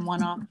see some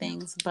one-off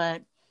things,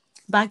 but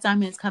Black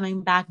Diamond is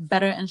coming back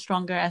better and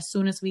stronger as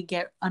soon as we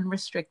get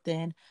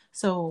unrestricted.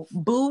 So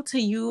boo to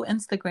you,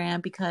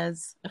 Instagram,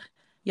 because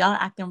y'all are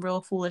acting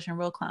real foolish and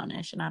real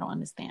clownish, and I don't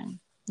understand.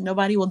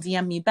 Nobody will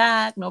DM me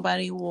back.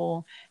 Nobody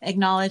will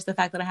acknowledge the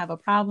fact that I have a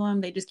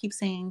problem. They just keep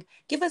saying,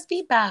 give us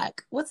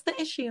feedback. What's the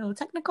issue?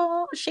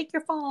 Technical? Shake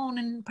your phone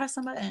and press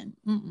a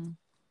button.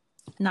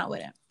 Not with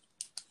it.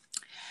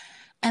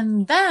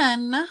 And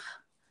then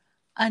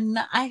And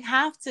I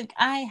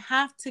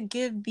have to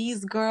give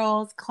these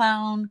girls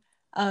clown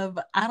of,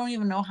 I don't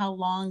even know how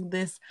long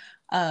this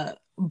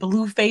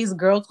Blueface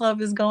girl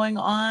club is going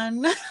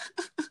on.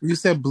 You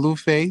said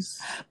Blueface?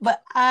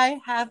 But I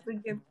have to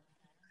give,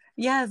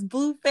 yes,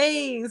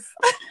 Blueface.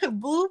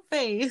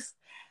 Blueface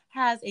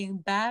has a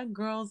bad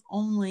girls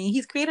only.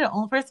 He's created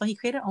only, first of all, he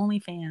created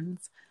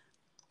OnlyFans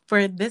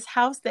for this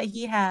house that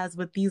he has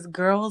with these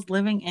girls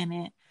living in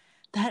it.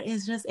 That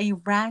is just a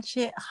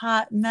ratchet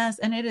hot mess.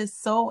 And it is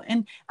so,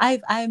 and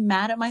I'm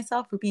mad at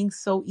myself for being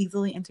so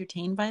easily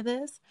entertained by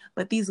this,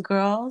 but these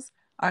girls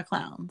are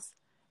clowns.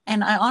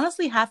 And I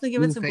honestly have to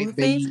give it to Blueface, Blueface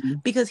baby.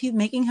 because he's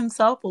making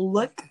himself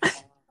look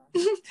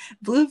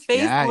Blueface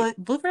Yeah, look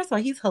Blue, first of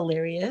all, he's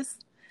hilarious.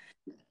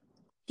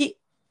 He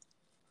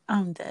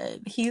I'm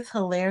dead. He's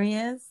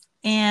hilarious.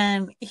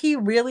 And he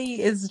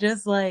really is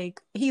just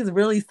like, he's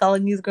really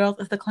selling these girls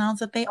as the clowns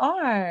that they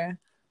are.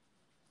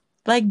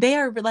 Like they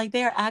are but what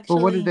did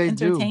actually they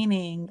do?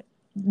 entertaining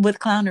with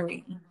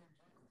clownery.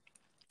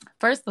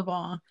 First of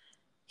all,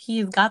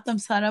 he's got them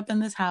set up in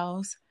this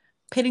house,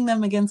 pitting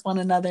them against one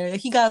another.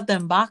 He got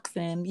them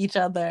boxing each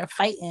other,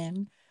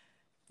 fighting,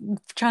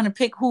 trying to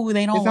pick who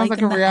they It don't sounds like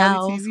like a in the reality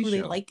house, TV who they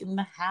show. like in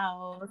the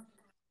house,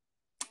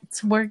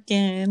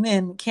 twerking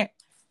and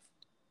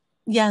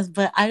yes,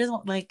 but I just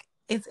want like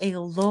it's a Did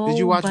you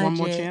low watch One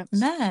More budget Chance?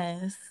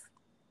 mess.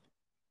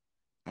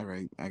 All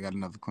right, I got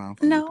another clown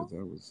for you because No.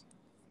 that was.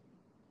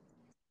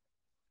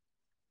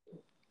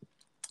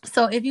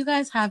 So if you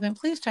guys haven't,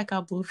 please check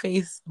out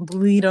Blueface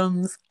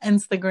Bleedum's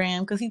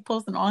Instagram because he's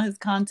posting all his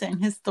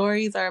content. His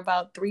stories are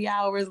about 3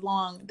 hours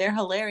long. They're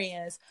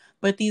hilarious.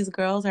 But these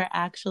girls are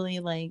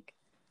actually like,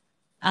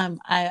 I'm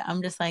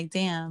just like,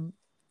 damn.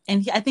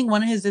 And I think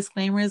one of his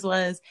disclaimers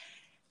was,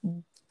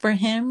 for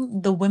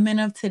him, the women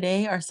of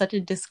today are such a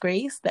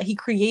disgrace that he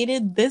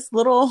created this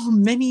little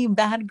mini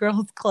bad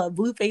girls club,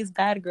 Blueface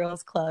Bad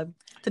Girls Club,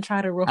 to try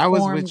to I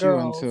was reform with you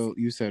girls. until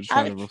you said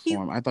try to He,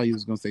 reform. I thought you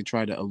was gonna say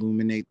try to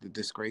illuminate the yeah.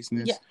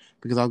 disgraceness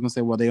because I was gonna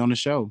say, well, they on the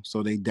show,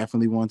 so they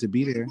definitely want to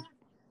be there.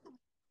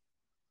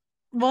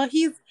 Well,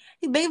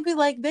 they'd be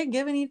like they're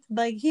giving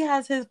like he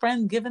has his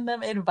friends giving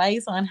them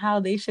advice on how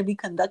they should be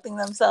conducting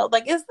themselves.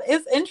 Like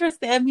it's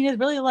interesting. I mean, it's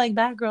really like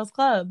Bad Girls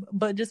Club,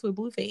 but just with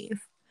Blueface.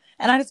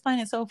 And I just find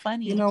it so You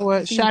funny. know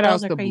what? These Shout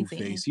girls outs are to crazy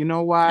Blueface. You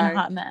know and a why?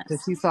 hot Because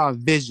mess. he saw a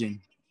vision.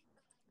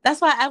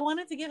 That's why I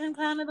wanted to give him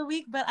Clown of the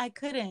Week, but I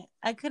couldn't.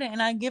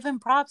 And I give him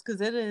props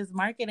because it is I'll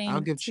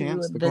marketing give to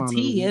Chance the the clown of the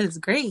T. It week. is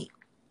great.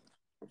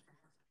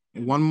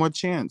 One more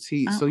chance. So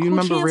you Who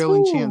remember chance Real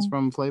and Chance who?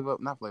 from Flavor,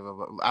 not Flavor,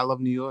 but I Love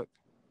New York.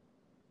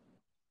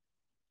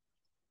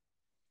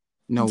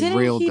 No,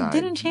 Real died.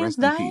 Didn't Chance Rest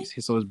in die?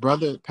 peace. So his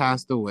brother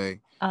passed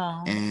away,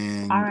 Oh,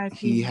 and he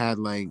R.I.P. had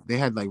like they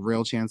had like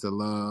Real Chance of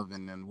Love,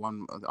 and then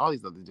one all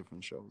these other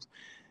different shows.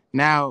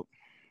 Now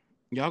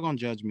y'all gonna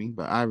judge me,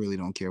 but I really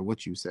don't care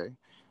what you say.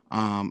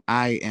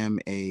 I am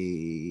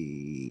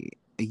a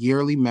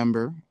yearly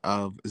member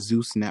of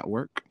Zeus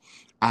Network.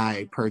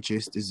 I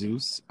purchased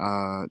Zeus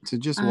to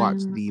just watch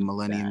I'm the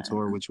Millennium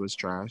Tour, dead. which was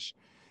trash.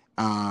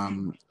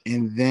 And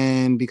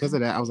then because of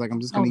that, I was like, I'm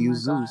just Oh gonna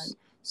use my God. Zeus.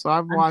 So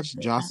I've watched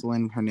Understatement.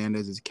 Jocelyn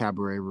Hernandez's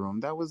Cabaret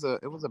Room. It was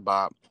a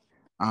bop.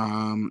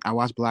 I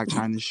watched Black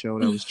China's show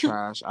that was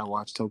trash. I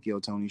watched Tokyo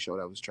Tony's show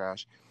that was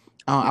trash.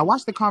 I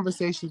watched the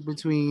conversations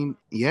between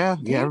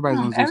everybody's Damn,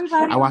 on Zeus. I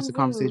everybody watched on the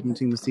conversation Zeus.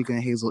 between Masika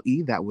and Hazel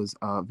E. That was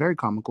very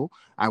comical.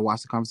 I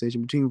watched the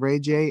conversation between Ray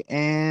J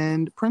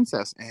and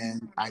Princess,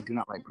 and I do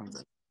not like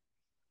Princess.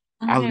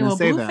 I was Okay, gonna well,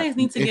 say that Blueface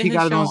needs to if get he his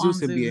got it show on Zeus,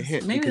 on it'd be a Zeus.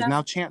 hit Maybe because that's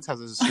now Chance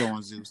has a show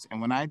on Zeus, and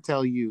when I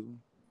tell you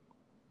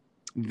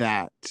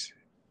that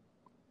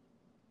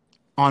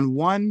on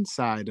one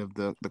side of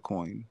the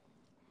coin,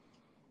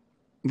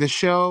 the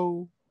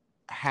show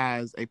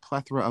has a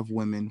plethora of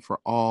women for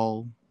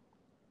all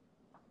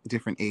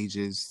different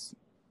ages,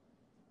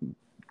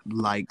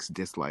 likes,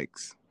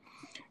 dislikes.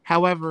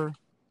 However,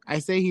 I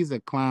say he's a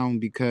clown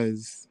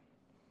because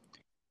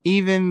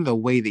even the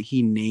way that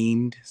he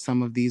named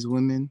some of these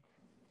women,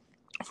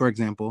 for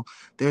example,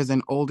 there's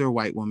an older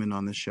white woman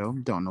on the show.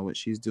 Don't know what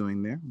she's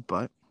doing there,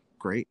 but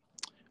great.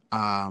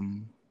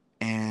 Um,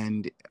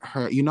 and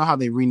her, you know how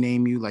they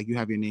rename you, like you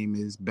have your name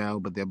is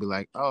Belle, but they'll be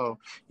like, oh,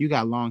 you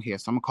got long hair,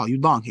 so I'm gonna call you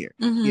long hair.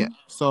 Yeah. Mm-hmm.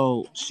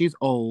 So she's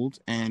old,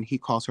 and he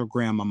calls her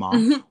grandmama.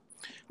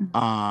 Mm-hmm.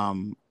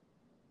 Um,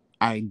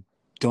 I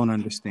don't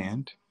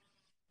understand.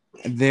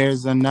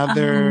 There's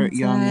another I'm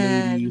young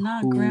dead. lady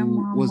Not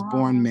who was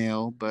born grandmama.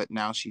 male, but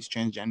now she's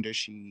transgender.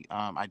 She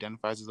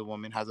identifies as a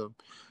woman, has a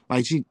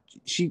like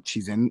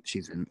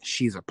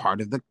she's a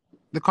part of the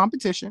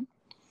competition.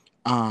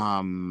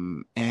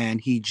 And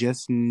he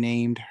just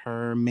named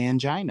her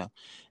Mangina.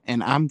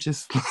 And I'm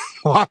just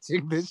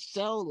watching this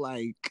show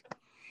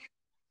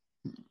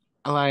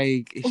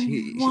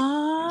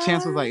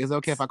Chance was like, What? is it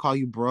okay if I call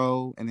you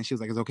bro? And then she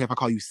was like, is it okay if I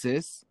call you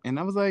sis? And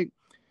I was like,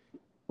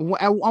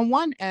 on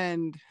one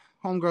end,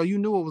 homegirl, you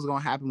knew what was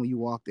gonna happen when you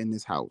walked in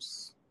this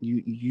house.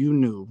 You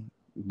knew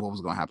what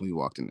was gonna happen when you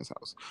walked in this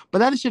house. But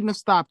that shouldn't have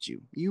stopped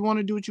you. You want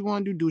to do what you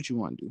want to do what you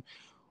want to do.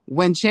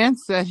 When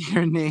Chance said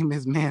your name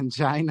is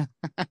Mangina,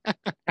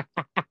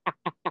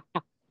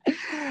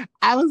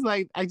 I was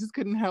like, I just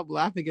couldn't help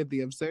laughing at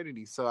the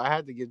absurdity. So I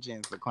had to give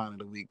Chance the clown of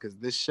the week because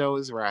this show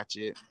is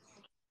ratchet.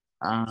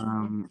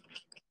 I'm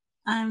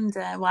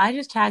dead. Well, I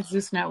just tagged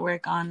Zeus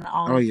Network on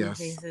all Oh of yes,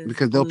 Blueface's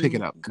because they'll pick it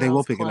Blue up. They will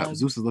Girls pick it up. Club.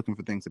 Zeus is looking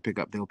for things to pick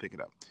up. They'll pick it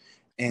up,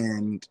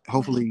 and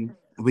hopefully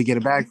we get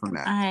a bag from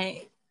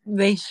that.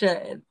 They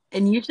should,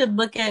 and you should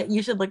look at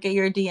your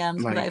DMs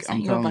because Like I've sent I'm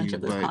you a telling bunch you,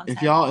 of this but if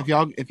content y'all already.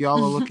 are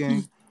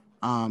looking,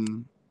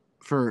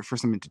 for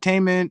some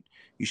entertainment,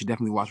 you should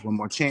definitely watch One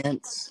More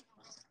Chance.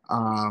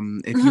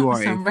 If you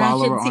are a Some ratchet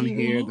follower on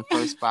here, TV. the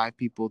first 5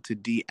 people to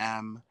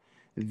DM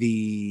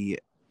the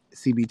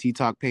CBT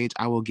Talk page,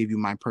 I will give you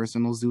my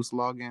personal Zeus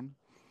login.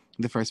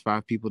 The first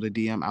 5 people to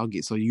DM, I'll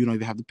get, so you don't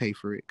even have to pay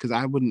for it, because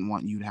I wouldn't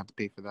want you to have to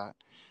pay for that.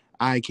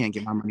 I can't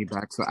get my money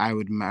back, so I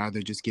would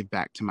rather just give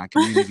back to my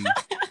community.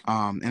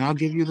 And I'll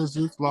give you the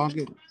Zeus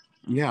login.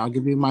 Yeah, I'll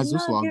give you my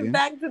Zeus Not give login,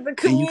 back to the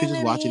community. and you can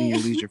just watch it in your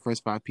leisure.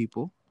 First 5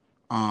 people.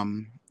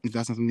 If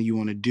that's something that you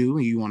want to do,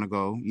 and you want to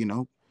go,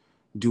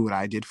 do what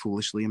I did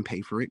foolishly and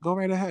pay for it, go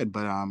right ahead.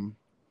 But I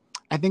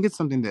think it's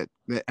something that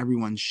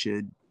everyone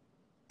should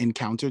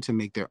encounter to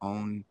make their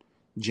own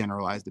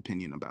generalized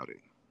opinion about it.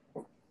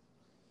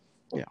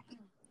 Yeah.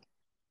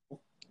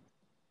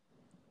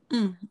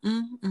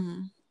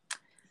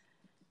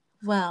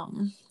 Well,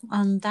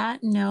 on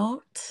that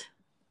note,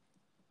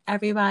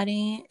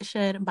 everybody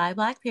should buy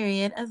Black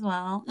Period as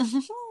well.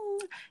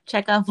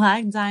 Check out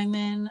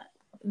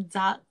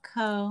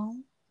blackdiamond.co.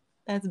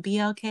 That's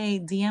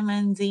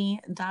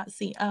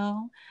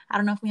blkdmnd.co. I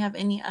don't know if we have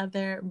any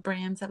other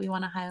brands that we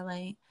want to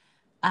highlight.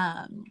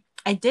 I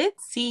did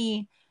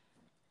see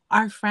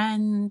our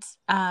friend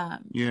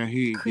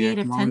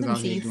Creative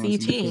Tendency,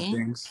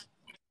 CT,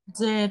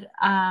 did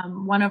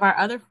one of our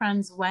other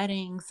friends'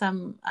 weddings,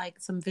 some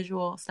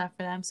visual stuff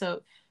for them.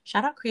 So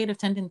shout out Creative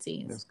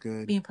Tendencies. That's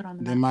good. Being put on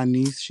the map. Then my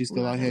niece, she's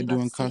still out here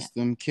doing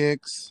custom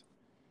kicks.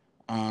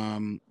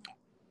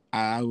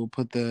 I will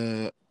put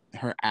her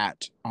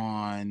 @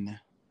 on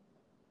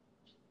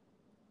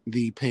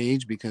the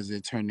page because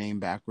it's her name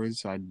backwards,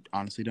 so I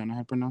honestly don't know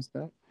how to pronounce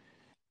that.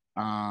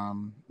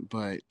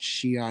 But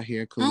she out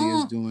here,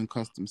 Kalia's doing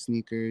custom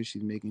sneakers.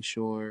 She's making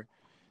sure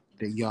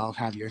that y'all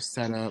have your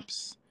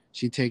setups.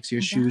 She takes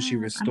your shoes, she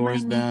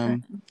restores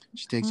them.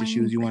 She takes your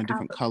shoes, you want a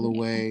different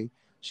colorway.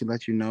 She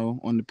lets you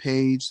know on the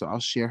page. So I'll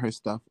share her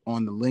stuff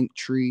on the link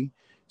tree,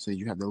 so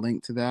you have the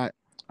link to that.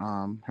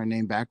 Her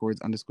name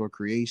backwards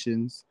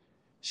 _creations.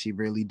 She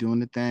really doing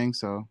the thing,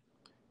 so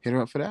hit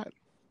her up for that.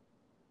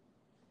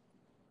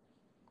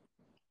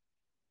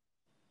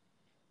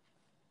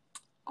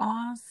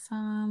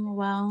 Awesome.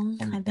 Well,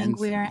 I think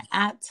we are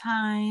at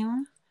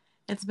time.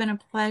 It's been a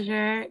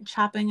pleasure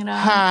chopping it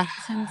up,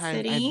 Tim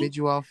City. I bid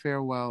you all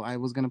farewell. I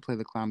was going to play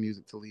the clown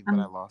music to leave, but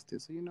I lost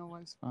it. So you know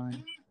what? It's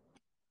fine.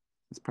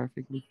 It's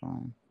perfectly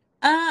fine.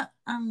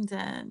 I'm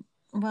dead.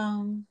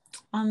 Well,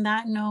 on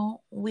that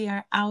note, we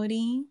are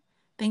outie.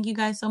 Thank you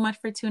guys so much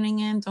for tuning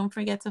in. Don't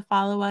forget to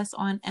follow us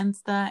on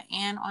Insta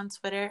and on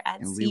Twitter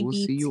at CBT_talk. And we will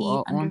see you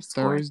all on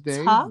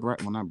Thursday. Well,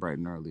 not bright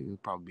and early. It'll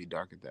probably be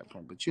dark at that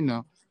point. But for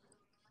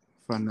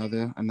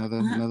another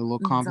little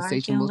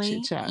conversation, little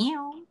chit chat.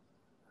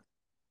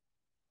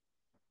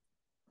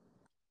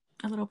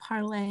 A little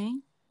parlay.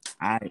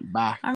 All right, bye.